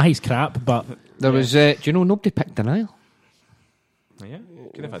mean, Mahi's crap, but... There was... do you know nobody picked Denial? Oh, yeah,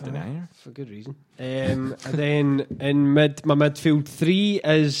 could have had Denial. For good reason. And then in my midfield 3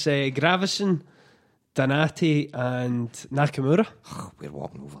 is Gravison, Donati and Nakamura. We're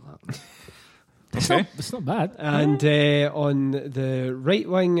walking over that. It's not bad. And on the right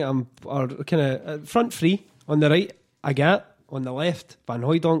wing, or kind of front 3, on the right, Agat. On the left, Van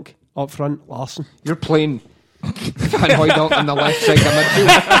Hooijdonk. Up front, Larson. You're playing Van Hooijdonk on the left side of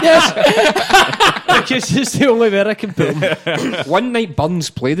midfield. Yes. Because it's the only way I can put him. One night Burns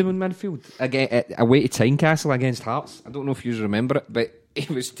played him in midfield away to Tynecastle against Hearts. I don't know if you remember it, but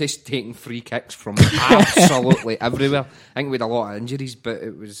he was just taking free kicks from absolutely everywhere. I think we had a lot of injuries, but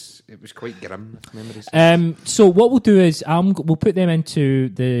it was quite grim memories. So what we'll do is we'll put them into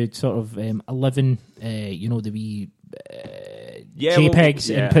the sort of 11, the wee...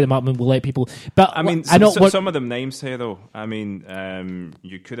 JPEGs and put them up, and we'll let people. But I mean, some of them names here, though. I mean,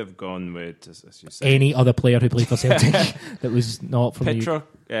 you could have gone with, as you said, any other player who played for Celtic that was not from Petrov.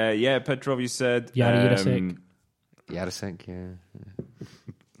 Petrov. You said Yarasek, yeah.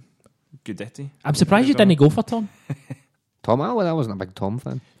 Gudetti. I'm surprised you didn't go for Tom. Tom, I wasn't a big Tom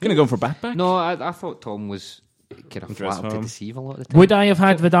fan. Gonna go for back. No, I thought Tom was kind of flat to deceive a lot of the time. Would I have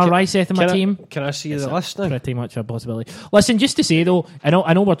had Vidal Riseth in my team? Can I see the list now? Pretty much a possibility. Listen, just to say though, I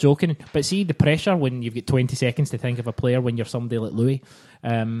know we're joking, but see the pressure when you've got 20 seconds to think of a player when you're somebody like Louis.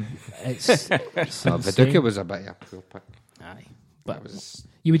 Viduka was a bit of a poor pick. Aye, but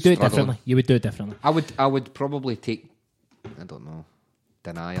you would do it differently. I would probably take, I don't know,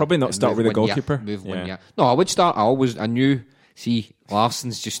 Denial. Probably not start with a goalkeeper. No, I would start. I knew. See,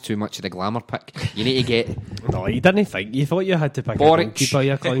 Larson's just too much of the glamour pick. You need to get... No, you didn't think. You thought you had to pick Boric,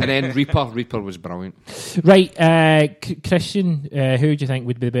 and then Reaper. Reaper was brilliant. Right, Christian, who do you think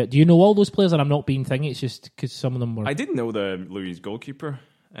would be the better? Do you know all those players? And I'm not being thingy, it's just because some of them were... I didn't know the Louis goalkeeper.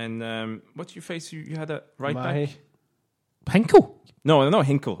 And what's your face? You had a right back? Hinkle? No, not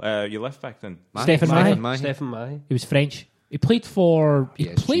Hinkle. Your left back then. Stefan Mahi. He was French. He played for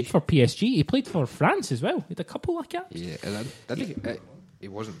PSG. He played for France as well. He had a couple of caps. Yeah, he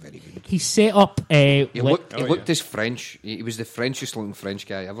wasn't very good. He set up... He looked as French. He was the Frenchest looking French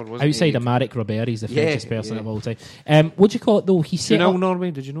guy ever, wasn't he? Outside of Marek Robert, he's the Frenchest person of all time. What do you call it though? He set up...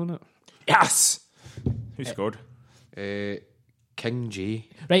 Norway, did you know that? Yes! Who scored? King J.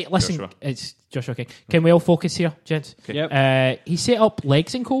 Right, listen, it's Joshua King. Can we all focus here, gents? Okay. Yep. He set up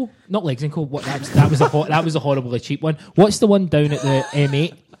Legs & Co. Not Legs & Co. What, that was a horribly cheap one. What's the one down at the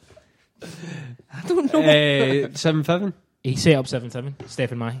M8? I don't know. 7-7. He set up 7-7.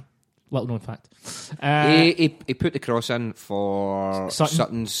 Stephen Mahi. Little known fact. He put the cross in for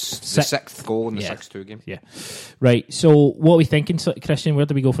Sutton's the 6th goal in the 6-2 game. Yeah. Right, so what are we thinking, Christian? Where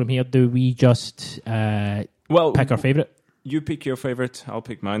do we go from here? Do we just pick our favourite? You pick your favourite, I'll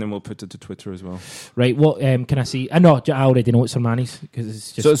pick mine, and we'll put it to Twitter as well. Right, what can I see? I already know it's Sermani's.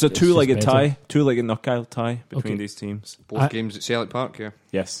 It's just, so it's a two-legged tie, two-legged knockout tie between these teams. Both games at Celtic Park, yeah.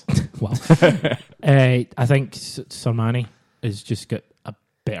 Yes. Well, I think Sermani has just got a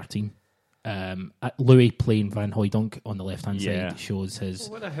better team. Louis playing Van Hooijdonk on the left-hand side shows his...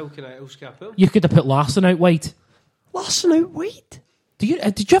 What the hell can I else get up? You could have put Larson out wide. Larson out wide? Did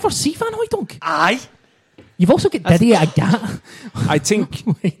you ever see Van Hooijdonk? Aye. You've also got Didier Agat. I think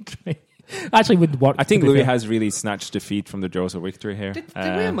Actually, would work. I think Louis has really snatched defeat from the jaws of victory here. Wait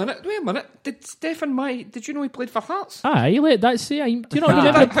a minute. Did Stefan Mai? Did you know he played for Hearts? Aye, that's do you know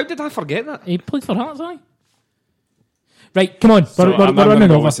how did I forget that? He played for Hearts, aye. Right, come on. So we're running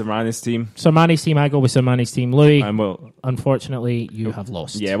over. With Sir Manny's team. Sir Manny's team. I go with Sir Manny's team. Louis, unfortunately, you have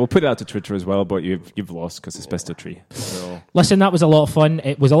lost. Yeah, we'll put it out to Twitter as well, but you've lost because it's best of 3. So. Listen, that was a lot of fun.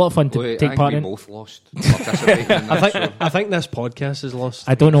 It was a lot of fun to take part in. We both lost. I think this podcast is lost.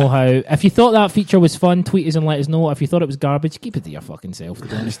 I don't know how. If you thought that feature was fun, tweet us and let us know. If you thought it was garbage, keep it to your fucking self, to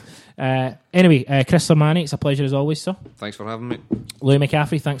be honest. Anyway, Chris Sir Manny, it's a pleasure as always, sir. Thanks for having me. Louis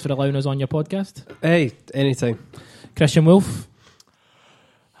McCaffrey, thanks for allowing us on your podcast. Hey, anytime. Christian Wolf.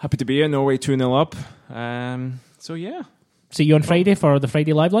 Happy to be here. Norway 2-0 up. So, yeah. See you on Friday for the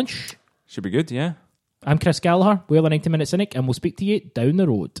Friday live lunch. Should be good, yeah. I'm Chris Gallagher. We're the 90-Minute Cynic, and we'll speak to you down the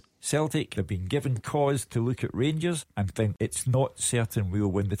road. Celtic have been given cause to look at Rangers and think it's not certain we'll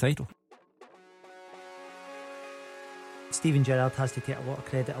win the title. Steven Gerrard has to take a lot of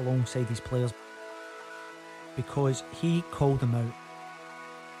credit alongside his players because he called them out.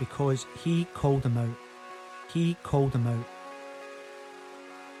 Because he called them out. He called them out.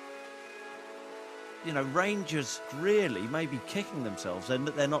 You know, Rangers really may be kicking themselves and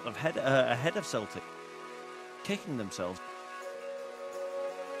that they're not ahead of Celtic. Kicking themselves.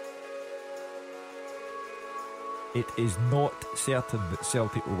 It is not certain that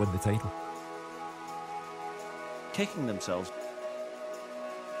Celtic will win the title. Kicking themselves.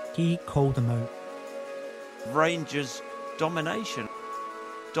 He called them out. Rangers domination.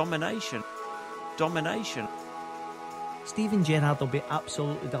 Domination. Domination. Steven Gerrard will be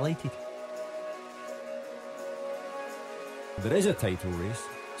absolutely delighted. There is a title race.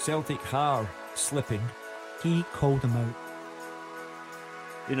 Celtic are slipping. He called them out.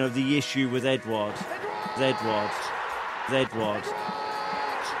 You know, the issue with Edouard. You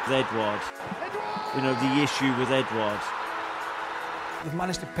know, the issue with Edouard. They've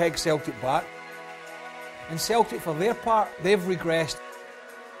managed to peg Celtic back. And Celtic, for their part, they've regressed.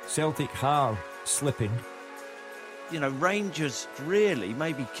 Celtic are slipping. You know, Rangers really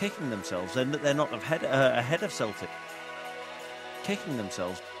may be kicking themselves and that they're not ahead of Celtic. Kicking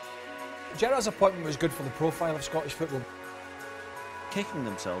themselves. Gerrard's appointment was good for the profile of Scottish football. Kicking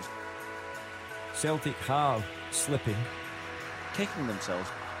themselves. Celtic are slipping. Kicking themselves.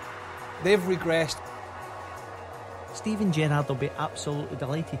 They've regressed. Steven Gerrard will be absolutely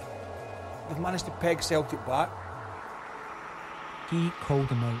delighted. They've managed to peg Celtic back. He called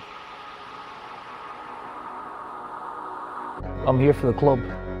them out. I'm here for the club.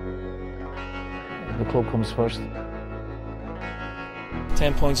 The club comes first.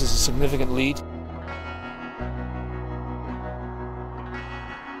 10 points is a significant lead.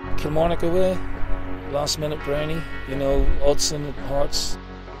 Kilmarnock away, last minute Brownie, you know, Hodgson and Hearts.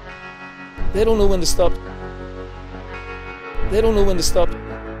 They don't know when to stop. They don't know when to stop.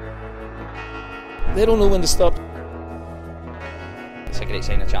 They don't know when to stop. It's a great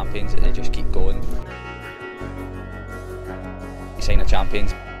sign of champions that they just keep going. You sign of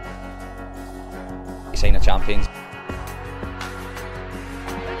champions. You sign of champions.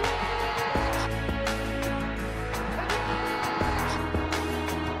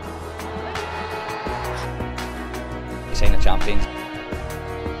 You sign of champions.